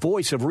 It's your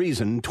voice of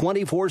reason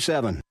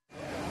 24/7.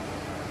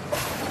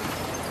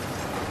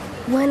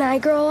 When I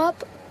grow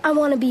up, I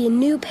want to be a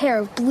new pair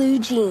of blue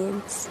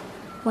jeans.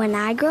 When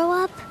I grow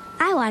up,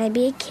 I want to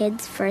be a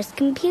kid's first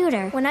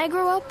computer. When I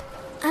grow up,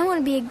 I want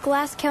to be a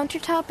glass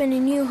countertop in a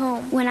new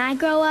home. When I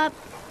grow up,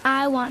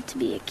 I want to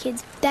be a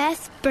kid's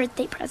best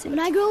birthday present. When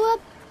I grow up,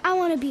 I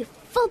want to be a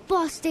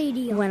football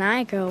stadium. When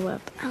I grow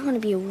up, I want to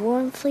be a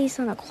warm fleece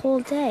on a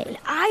cold day. When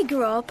I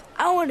grow up,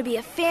 I want to be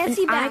a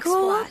fancy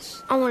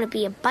backsplash. I want to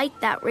be a bike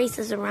that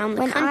races around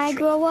the country. When I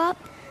grow up,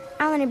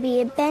 I want to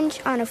be a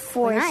bench on a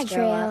forest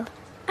trail.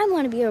 I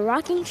want to be a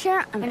rocking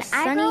chair on a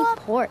sunny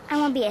porch. I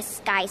want to be a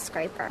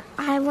skyscraper.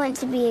 I want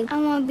to be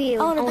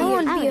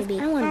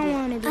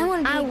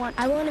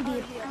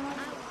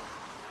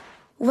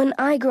When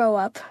I grow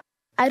up,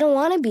 I don't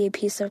want to be a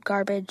piece of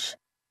garbage.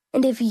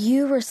 And if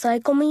you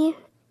recycle me,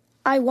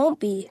 I won't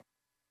be.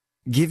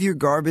 Give your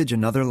garbage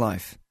another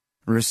life.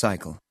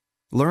 Recycle.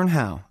 Learn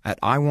how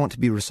at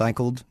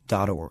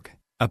iwanttoberecycled.org.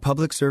 A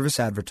public service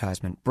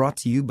advertisement brought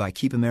to you by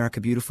Keep America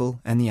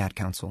Beautiful and the Ad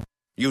Council.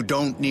 You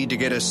don't need to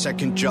get a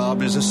second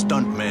job as a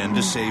stuntman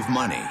to save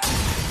money.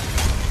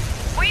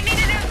 We need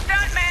a new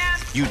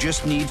stuntman! You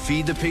just need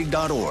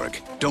feedthepig.org.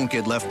 Don't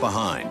get left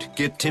behind.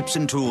 Get tips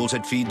and tools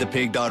at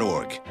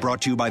feedthepig.org.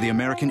 Brought to you by the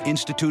American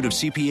Institute of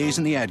CPAs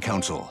and the Ad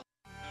Council.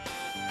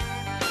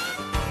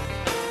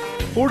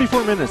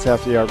 44 minutes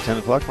after the hour of 10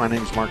 o'clock. My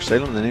name is Mark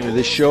Salem. The name of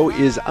this show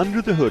is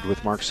Under the Hood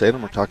with Mark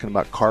Salem. We're talking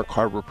about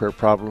car repair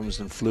problems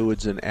and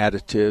fluids and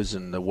additives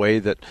and the way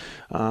that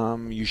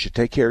you should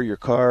take care of your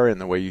car and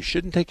the way you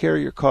shouldn't take care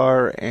of your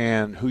car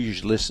and who you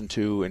should listen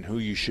to and who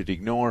you should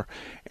ignore.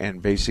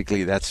 And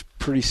basically that's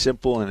pretty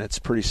simple and it's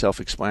pretty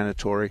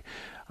self-explanatory.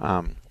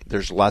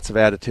 There's lots of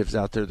additives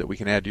out there that we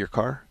can add to your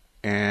car,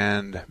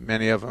 and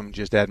many of them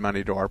just add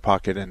money to our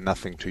pocket and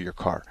nothing to your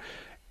car.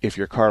 If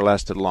your car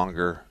lasted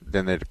longer,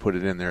 then they'd put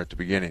it in there at the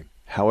beginning.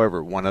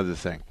 However, one other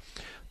thing.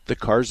 The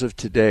cars of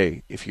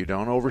today, if you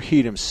don't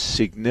overheat them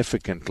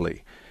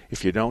significantly,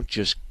 if you don't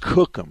just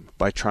cook them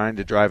by trying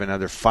to drive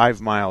another 5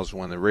 miles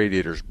when the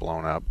radiator's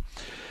blown up,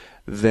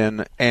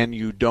 then and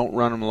you don't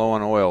run them low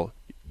on oil,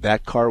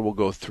 that car will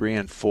go 3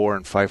 and 4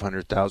 and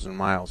 500,000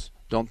 miles.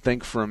 Don't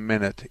think for a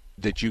minute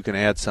that you can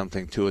add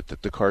something to it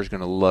that the car's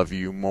going to love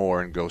you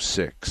more and go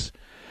 6.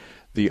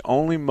 The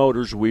only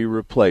motors we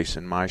replace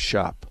in my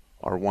shop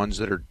are ones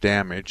that are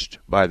damaged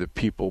by the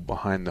people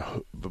behind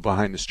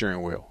the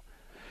steering wheel.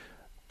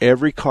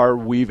 Every car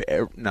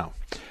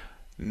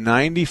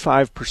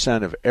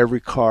 95% of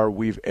every car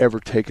we've ever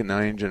taken the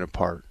engine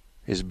apart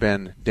has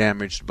been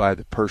damaged by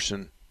the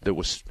person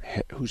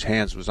whose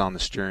hands was on the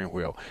steering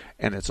wheel,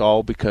 and it's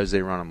all because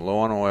they run them low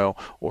on oil,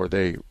 or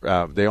they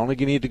only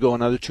need to go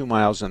another 2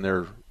 miles and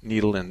their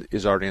needle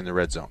is already in the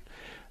red zone.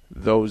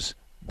 Those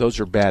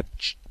are bad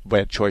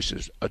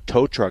choices. A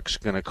tow truck's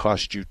going to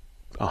cost you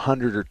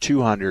 $100 or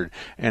 $200,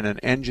 and an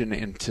engine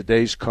in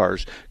today's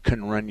cars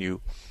can run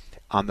you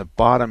on the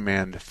bottom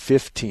end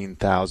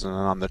 $15,000 and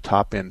on the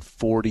top end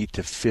 $40,000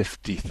 to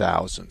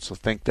 $50,000. So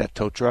think that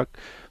tow truck,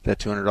 that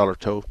 $200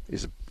 tow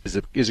is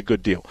a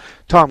good deal.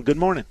 Tom, good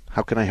morning.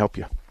 How can I help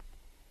you?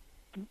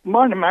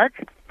 Morning, Mark.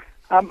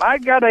 I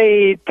got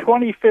a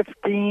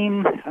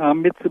 2015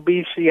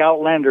 Mitsubishi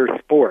Outlander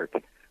Sport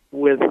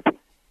and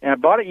I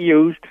bought it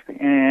used,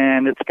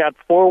 and it's got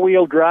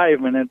 4-wheel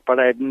drive in it, but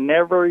I've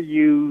never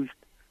used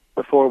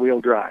the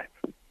 4-wheel drive.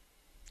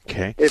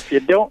 Okay. If you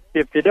don't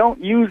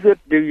use it,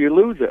 do you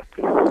lose it?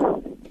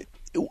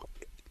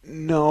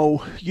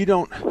 No, you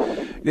don't.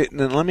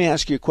 Then let me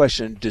ask you a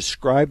question.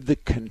 Describe the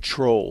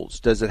controls.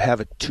 Does it have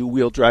a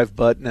 2-wheel drive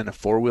button and a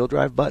 4-wheel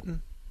drive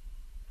button?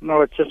 No,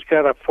 it's just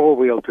got a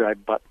 4-wheel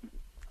drive button.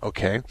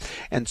 Okay.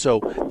 And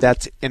so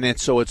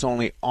it's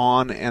only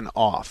on and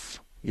off.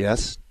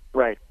 Yes?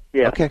 Right.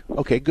 Yeah.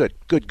 Okay, good.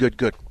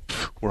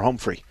 We're home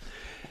free.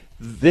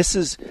 This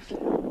is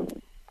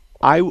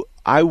I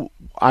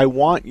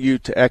want you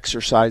to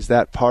exercise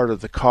that part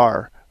of the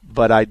car,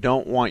 but I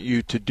don't want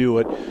you to do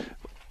it,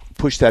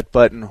 push that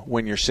button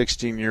when your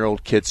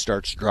 16-year-old kid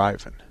starts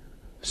driving.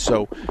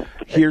 So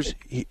here's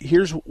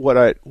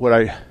what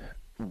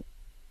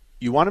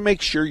you want to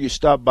make sure you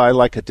stop by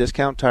like a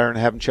Discount Tire and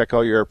have them check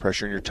all your air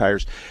pressure in your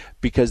tires,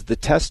 because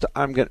what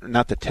I'm going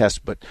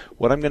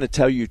to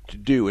tell you to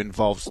do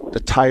involves the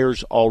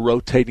tires all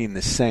rotating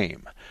the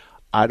same.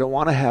 I don't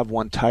want to have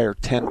one tire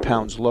 10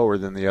 pounds lower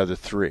than the other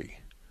 3.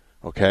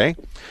 Okay?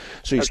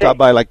 So you stop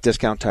by like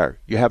Discount Tire.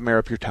 You have them air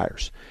up your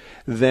tires.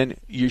 Then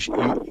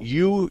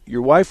your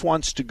wife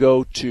wants to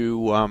go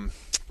to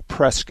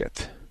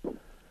Prescott,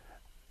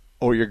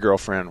 or your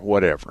girlfriend,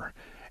 whatever.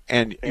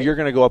 And you're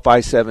going to go up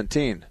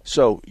I-17.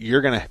 So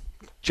you're going to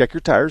check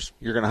your tires.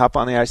 You're going to hop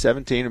on the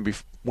I-17, and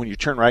when you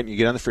turn right and you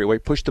get on the freeway,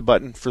 push the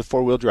button for the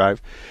 4-wheel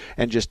drive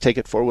and just take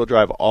it 4-wheel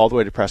drive all the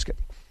way to Prescott.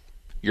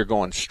 You're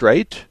going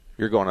straight.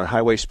 You're going at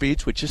highway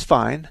speeds, which is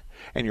fine,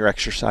 and you're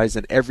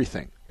exercising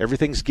everything.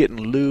 Everything's getting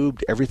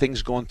lubed.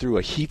 Everything's going through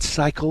a heat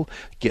cycle,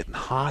 getting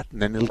hot,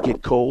 and then it'll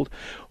get cold.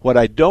 What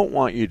I don't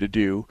want you to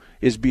do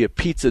is be a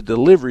pizza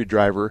delivery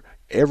driver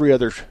every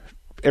other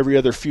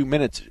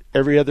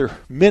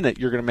minute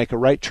you're going to make a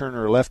right turn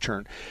or a left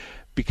turn,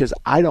 because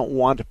I don't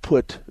want to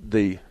put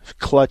the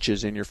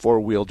clutches in your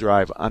 4-wheel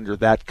drive under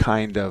that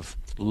kind of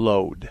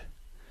load.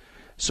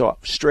 So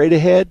straight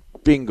ahead,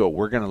 bingo,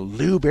 we're going to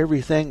lube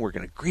everything, we're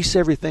going to grease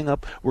everything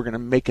up, we're going to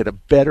make it a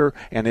better,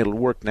 and it'll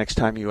work next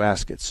time you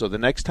ask it. So the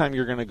next time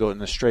you're going to go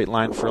in a straight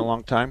line for a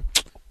long time,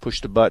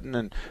 push the button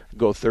and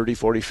go 30,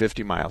 40,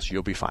 50 miles.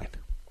 You'll be fine.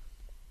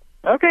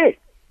 Okay.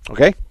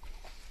 Okay?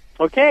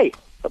 Okay.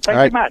 Well,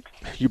 thank you much.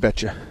 You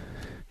betcha.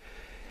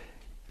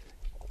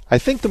 I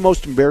think the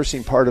most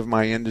embarrassing part of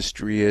my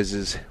industry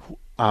is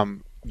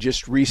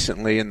just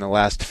recently in the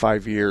last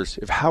 5 years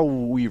of how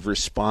we've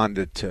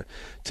responded to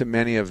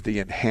many of the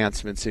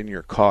enhancements in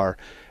your car.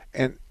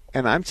 And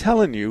I'm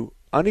telling you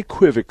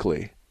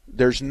unequivocally,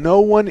 there's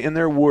no one in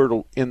the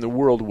world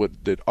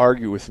that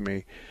argue with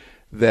me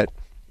that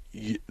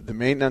the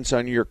maintenance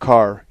on your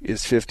car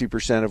is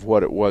 50% of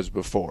what it was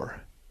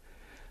before.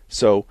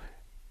 So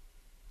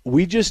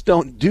we just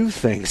don't do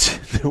things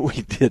that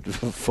we did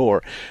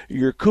before.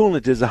 Your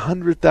coolant is a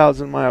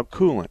 100,000-mile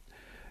coolant.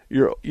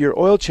 Your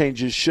oil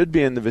changes should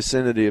be in the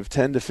vicinity of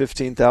 10 to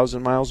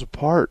 15,000 miles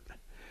apart.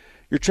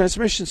 Your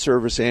transmission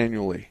service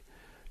annually.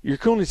 Your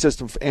cooling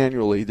system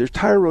annually. There's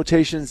tire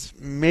rotations,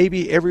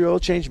 maybe every oil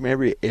change,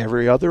 maybe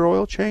every other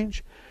oil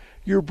change.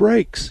 Your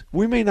brakes.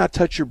 We may not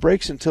touch your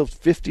brakes until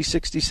 50,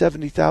 60,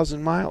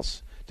 70,000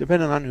 miles,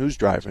 depending on who's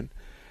driving.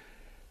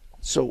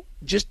 So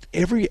just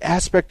every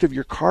aspect of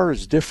your car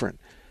is different.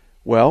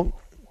 Well,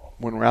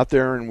 when we're out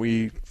there and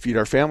we feed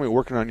our family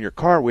working on your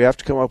car, we have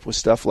to come up with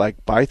stuff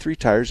like buy 3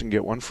 tires and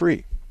get 1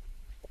 free.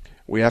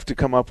 We have to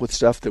come up with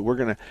stuff that we're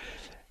going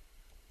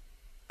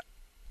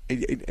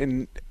to...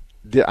 And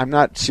I'm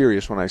not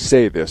serious when I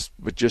say this,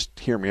 but just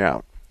hear me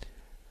out.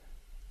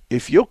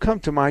 If you'll come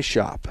to my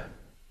shop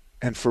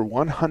and for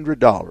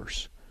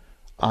 $100,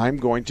 I'm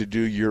going to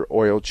do your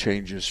oil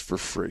changes for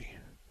free.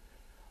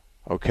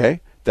 Okay?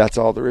 That's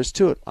all there is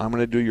to it. I'm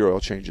going to do your oil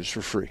changes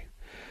for free.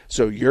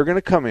 So you're going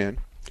to come in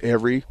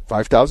every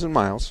 5,000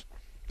 miles,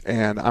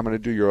 and I'm going to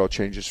do your oil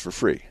changes for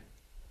free.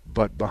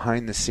 But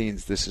behind the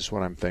scenes, this is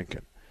what I'm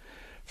thinking.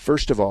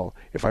 First of all,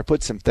 if I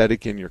put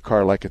synthetic in your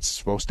car like it's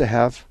supposed to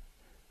have,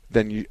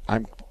 then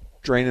I'm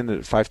draining it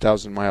at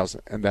 5,000 miles,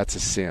 and that's a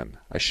sin.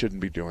 I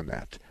shouldn't be doing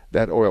that.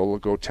 That oil will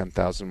go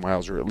 10,000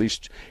 miles, or at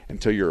least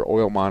until your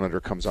oil monitor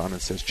comes on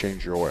and says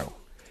change your oil.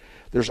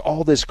 There's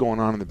all this going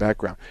on in the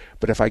background.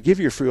 But if I give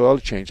you a free oil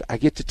change, I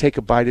get to take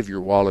a bite of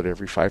your wallet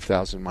every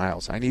 5,000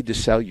 miles. I need to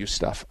sell you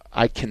stuff.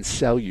 I can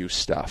sell you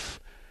stuff.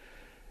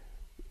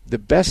 The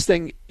best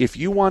thing, if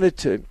you wanted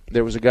to,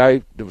 there was a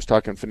guy that was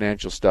talking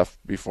financial stuff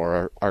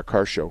before our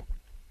car show,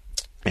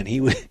 and he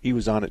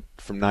was on it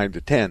from 9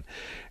 to 10, and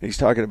he's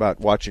talking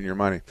about watching your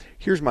money.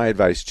 Here's my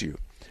advice to you.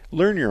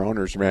 Learn your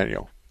owner's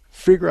manual.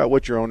 Figure out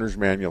what your owner's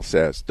manual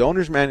says. The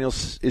owner's manual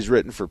is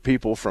written for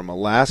people from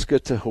Alaska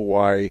to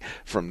Hawaii,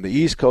 from the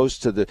East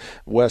Coast to the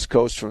West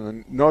Coast,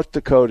 from North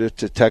Dakota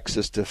to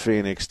Texas to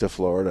Phoenix to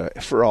Florida,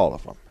 for all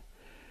of them.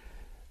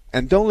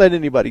 And don't let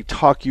anybody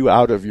talk you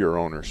out of your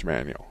owner's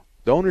manual.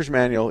 The owner's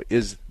manual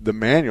is the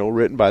manual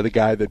written by the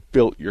guy that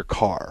built your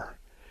car.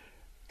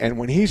 And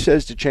when he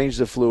says to change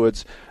the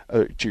fluids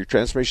to your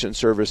transmission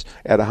service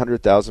at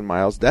 100,000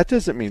 miles, that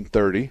doesn't mean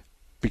 30.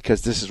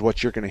 Because this is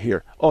what you're going to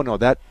hear. Oh, no,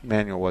 that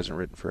manual wasn't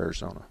written for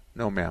Arizona.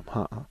 No, ma'am.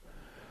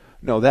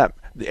 No, the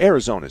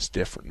Arizona is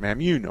different, ma'am.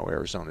 You know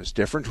Arizona is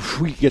different.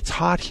 It gets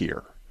hot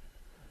here.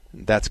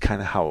 And that's kind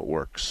of how it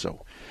works.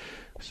 So,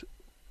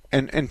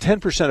 and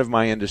 10% of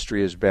my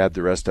industry is bad.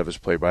 The rest of us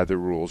play by the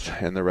rules,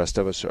 and the rest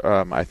of us,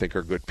 I think,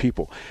 are good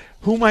people.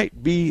 Who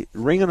might be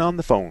ringing on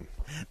the phone?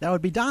 That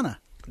would be Donna.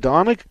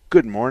 Donna,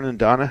 good morning,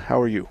 Donna.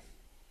 How are you?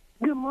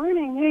 Good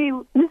morning. Hey,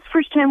 this is the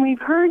first time we've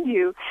heard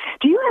you.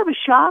 Do you have a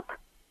shop?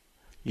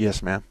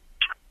 Yes, ma'am.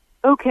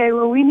 Okay,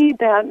 well, we need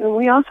that, and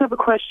we also have a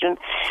question.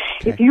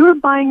 Okay. If you were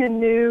buying a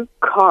new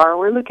car,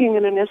 we're looking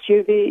at an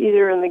SUV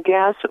either in the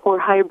gas or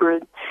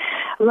hybrid.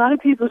 A lot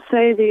of people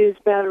say these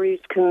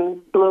batteries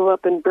can blow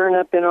up and burn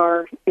up in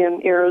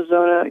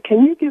Arizona.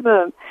 Can you give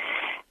us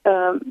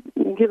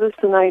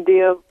an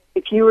idea of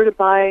if you were to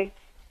buy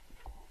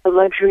a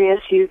luxury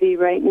SUV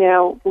right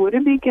now, would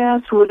it be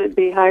gas? Would it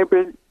be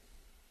hybrid?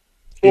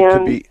 It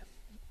could be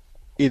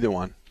either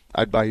one.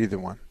 I'd buy either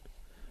one.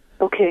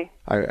 Okay.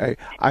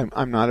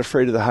 I'm not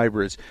afraid of the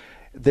hybrids.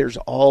 There's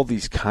all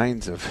these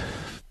kinds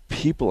of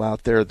people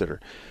out there that are,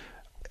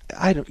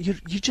 you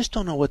just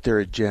don't know what their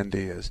agenda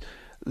is.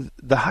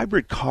 The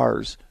hybrid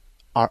cars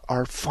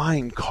are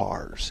fine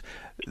cars.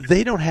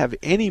 They don't have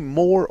any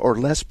more or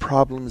less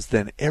problems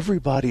than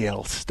everybody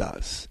else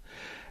does.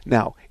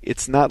 Now,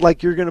 it's not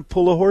like you're going to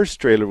pull a horse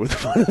trailer with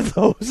one of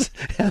those,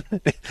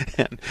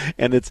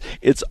 and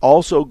it's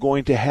also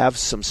going to have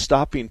some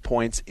stopping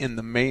points in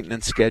the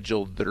maintenance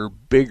schedule that are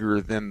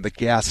bigger than the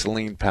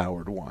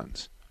gasoline-powered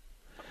ones.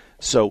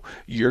 So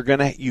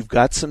you've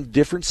got some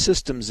different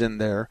systems in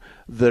there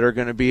that are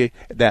going to be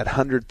that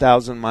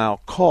 100,000-mile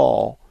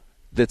call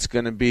that's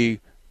going to be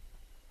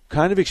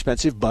kind of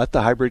expensive, but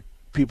the hybrid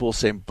people will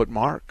say, but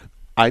Mark,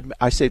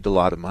 I saved a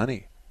lot of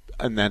money.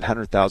 And then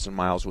 100,000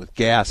 miles with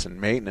gas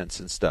and maintenance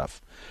and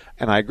stuff.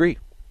 And I agree.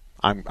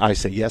 I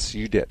say, yes,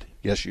 you did.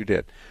 Yes, you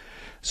did.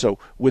 So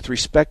with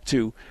respect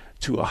to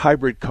a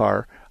hybrid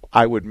car,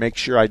 I would make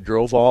sure I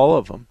drove all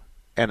of them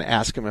and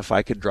ask them if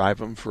I could drive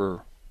them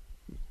for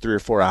 3 or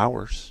 4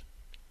 hours.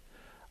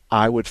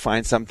 I would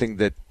find something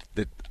that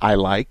I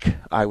like.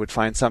 I would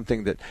find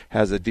something that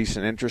has a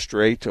decent interest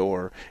rate,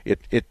 or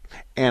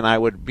and I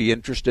would be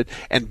interested.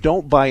 And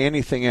don't buy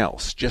anything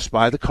else. Just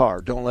buy the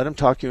car. Don't let them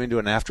talk you into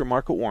an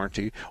aftermarket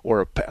warranty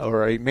or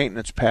a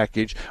maintenance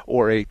package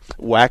or a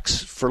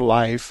wax for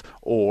life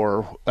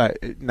or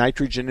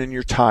nitrogen in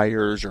your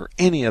tires or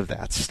any of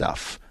that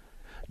stuff.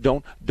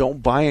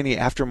 Don't buy any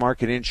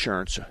aftermarket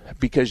insurance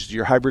because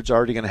your hybrid's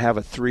already going to have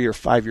a 3 or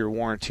 5 year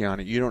warranty on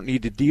it. You don't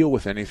need to deal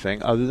with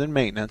anything other than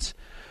maintenance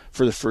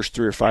for the first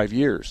 3 or 5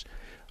 years.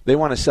 They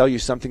want to sell you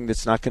something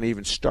that's not going to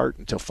even start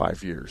until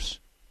 5 years.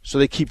 So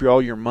they keep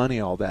all your money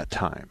all that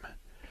time.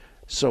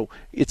 So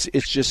it's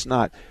just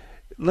not.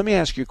 Let me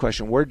ask you a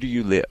question. Where do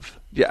you live?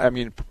 Yeah, I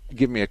mean,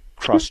 give me a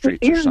cross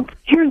streets or something.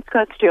 Here in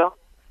Scottsdale.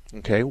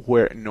 Okay,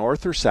 where,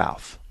 north or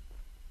south?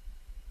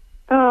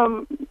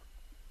 In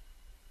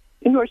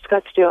North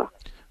Scottsdale.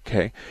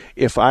 Okay,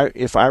 if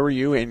I were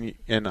you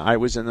and I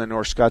was in the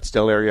North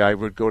Scottsdale area, I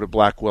would go to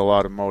Blackwell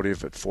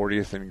Automotive at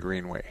 40th and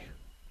Greenway.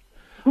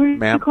 What do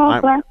you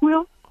call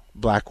Blackwell?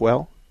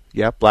 Blackwell,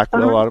 yeah,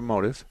 Blackwell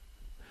Automotive.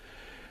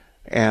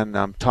 And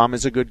Tom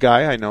is a good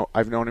guy.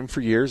 I've known him for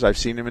years. I've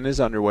seen him in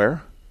his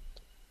underwear,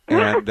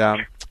 and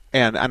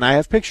I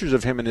have pictures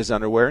of him in his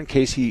underwear in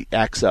case he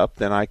acts up.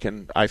 Then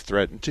I've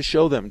threatened to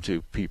show them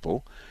to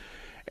people,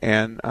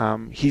 and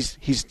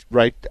he's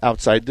right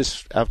outside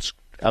this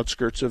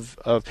outskirts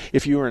of.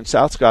 If you were in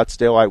South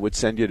Scottsdale, I would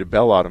send you to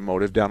Bell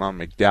Automotive down on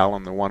McDowell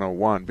on the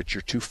 101, but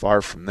you're too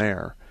far from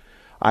there.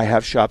 I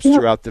have shops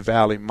throughout the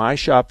valley. My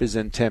shop is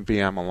in Tempe.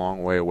 I'm a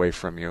long way away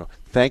from you.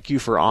 Thank you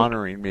for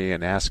honoring me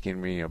and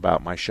asking me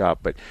about my shop,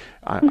 but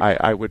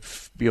I would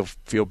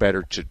feel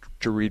better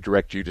to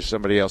redirect you to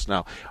somebody else.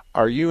 Now,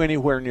 are you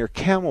anywhere near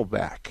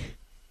Camelback?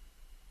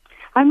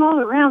 I'm all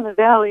around the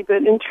valley, but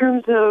in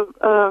terms of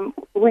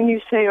when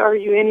you say "are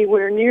you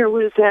anywhere near,"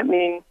 what does that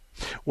mean?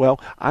 Well,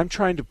 I'm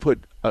trying to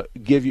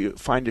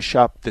find a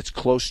shop that's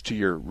close to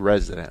your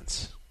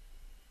residence.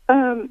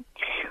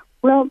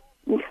 Well,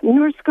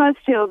 North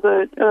Scottsdale,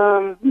 but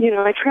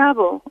I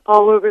travel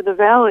all over the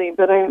valley.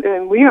 But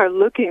we are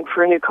looking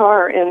for a new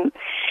car, and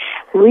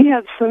we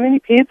have so many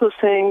people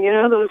saying,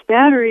 those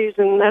batteries,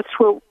 and that's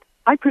what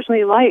I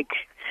personally like.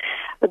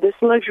 This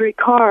luxury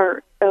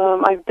car.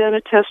 I've done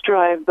a test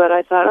drive, but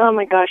I thought, oh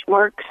my gosh,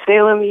 Mark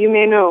Salem, you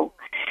may know.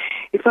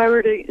 If I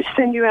were to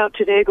send you out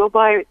today, go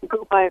buy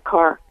a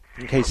car.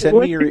 Okay, send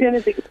me your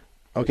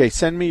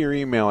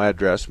email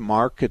address,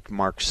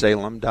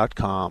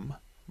 mark@marksalem.com.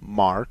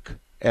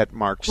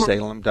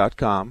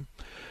 mark@marksalem.com.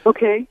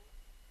 Okay.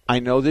 I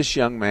know this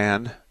young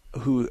man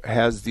who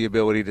has the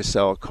ability to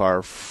sell a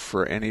car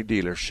for any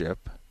dealership.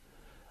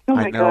 Oh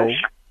my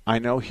gosh. I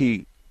know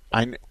he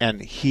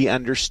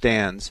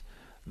understands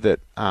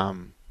that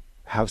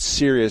how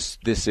serious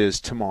this is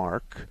to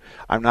Mark.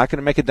 I'm not going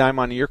to make a dime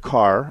on your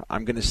car.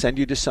 I'm going to send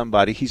you to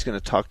somebody. He's going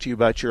to talk to you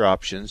about your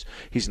options.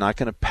 He's not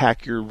going to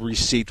pack your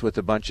receipt with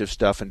a bunch of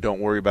stuff and don't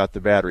worry about the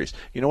batteries.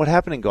 You know what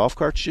happened in golf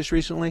carts just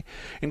recently?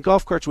 In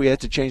golf carts, we had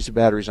to change the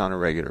batteries on a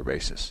regular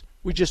basis.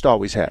 We just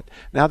always had.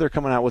 Now they're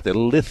coming out with a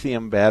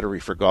lithium battery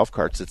for golf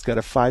carts that's got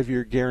a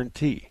 5-year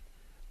guarantee.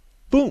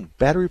 Boom,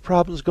 battery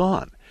problem's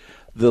gone.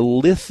 The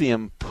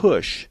lithium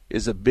push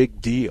is a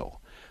big deal.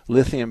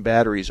 Lithium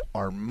batteries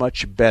are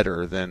much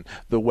better than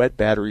the wet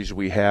batteries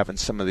we have and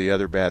some of the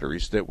other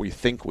batteries that we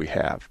think we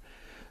have.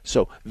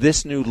 So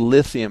this new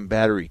lithium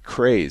battery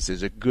craze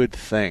is a good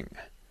thing.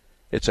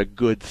 It's a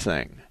good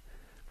thing.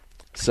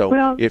 So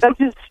well, I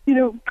just,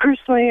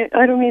 personally,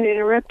 I don't mean to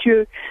interrupt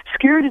you,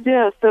 scared to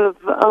death of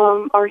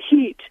our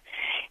heat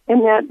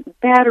in that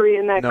battery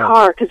in that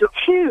car, because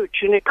it's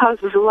huge and it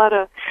causes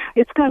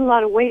it's got a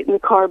lot of weight in the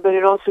car, but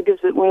it also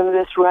gives it one of the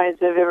best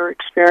rides I've ever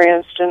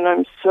experienced, and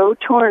I'm so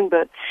torn.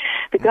 But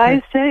the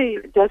guys say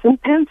it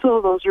doesn't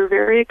pencil. Those are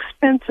very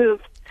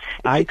expensive.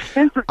 It's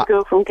expensive to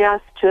go from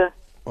gas to...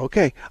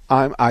 Okay,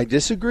 I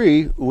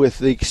disagree with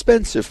the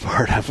expensive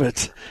part of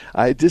it.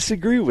 I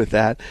disagree with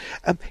that.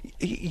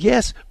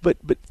 Yes, but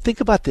think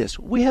about this.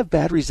 We have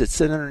batteries that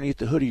sit underneath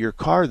the hood of your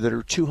car that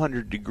are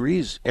 200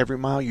 degrees every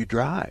mile you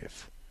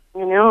drive.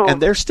 I know. And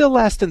they're still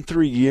lasting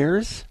 3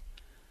 years.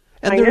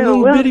 And they're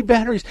little bitty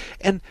batteries.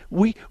 And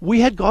we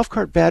had golf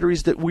cart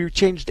batteries that we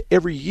changed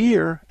every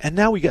year, and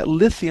now we got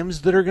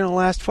lithiums that are going to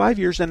last 5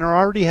 years and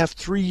already have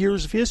 3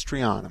 years of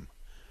history on them.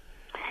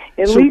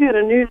 And we got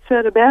a new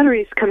set of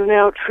batteries coming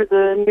out for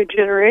the new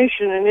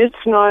generation, and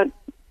it's not,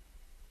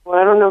 well,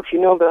 I don't know if you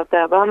know about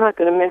that, but I'm not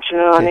going to mention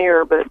it on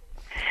air, but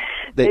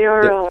they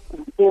are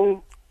in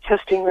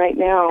testing right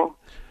now.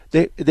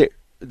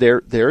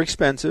 They're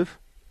expensive.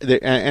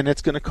 And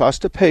it's going to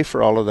cost to pay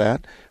for all of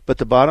that. But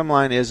the bottom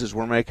line is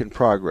we're making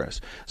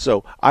progress.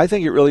 So I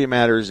think it really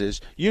matters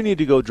is you need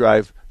to go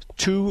drive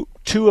two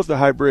of the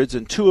hybrids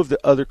and 2 of the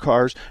other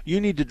cars. You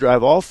need to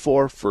drive all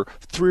 4 for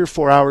 3 or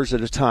 4 hours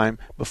at a time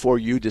before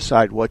you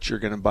decide what you're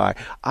going to buy.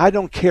 I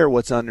don't care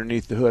what's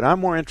underneath the hood. I'm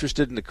more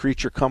interested in the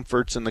creature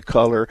comforts and the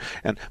color.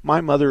 And my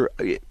mother,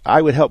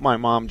 I would help my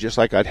mom just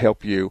like I'd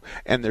help you.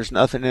 And there's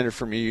nothing in it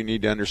for me. You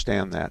need to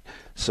understand that.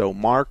 So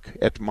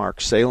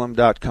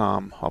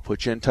mark@marksalem.com. I'll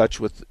put you in touch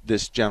with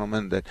this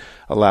gentleman that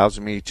allows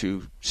me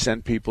to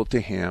send people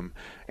to him.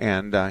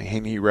 And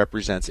he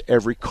represents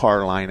every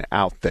car line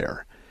out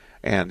there.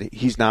 And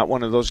he's not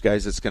one of those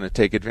guys that's going to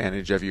take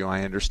advantage of you.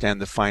 I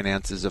understand the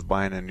finances of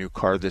buying a new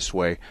car this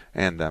way,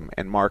 and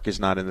Mark is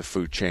not in the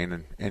food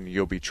chain, and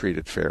you'll be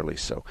treated fairly.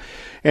 So,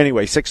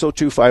 anyway,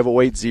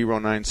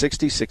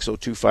 602-508-0960,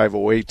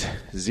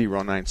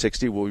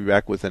 602-508-0960. We'll be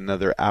back with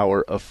another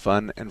hour of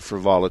fun and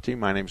frivolity.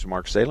 My name's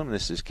Mark Salem.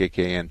 This is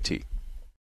KKNT.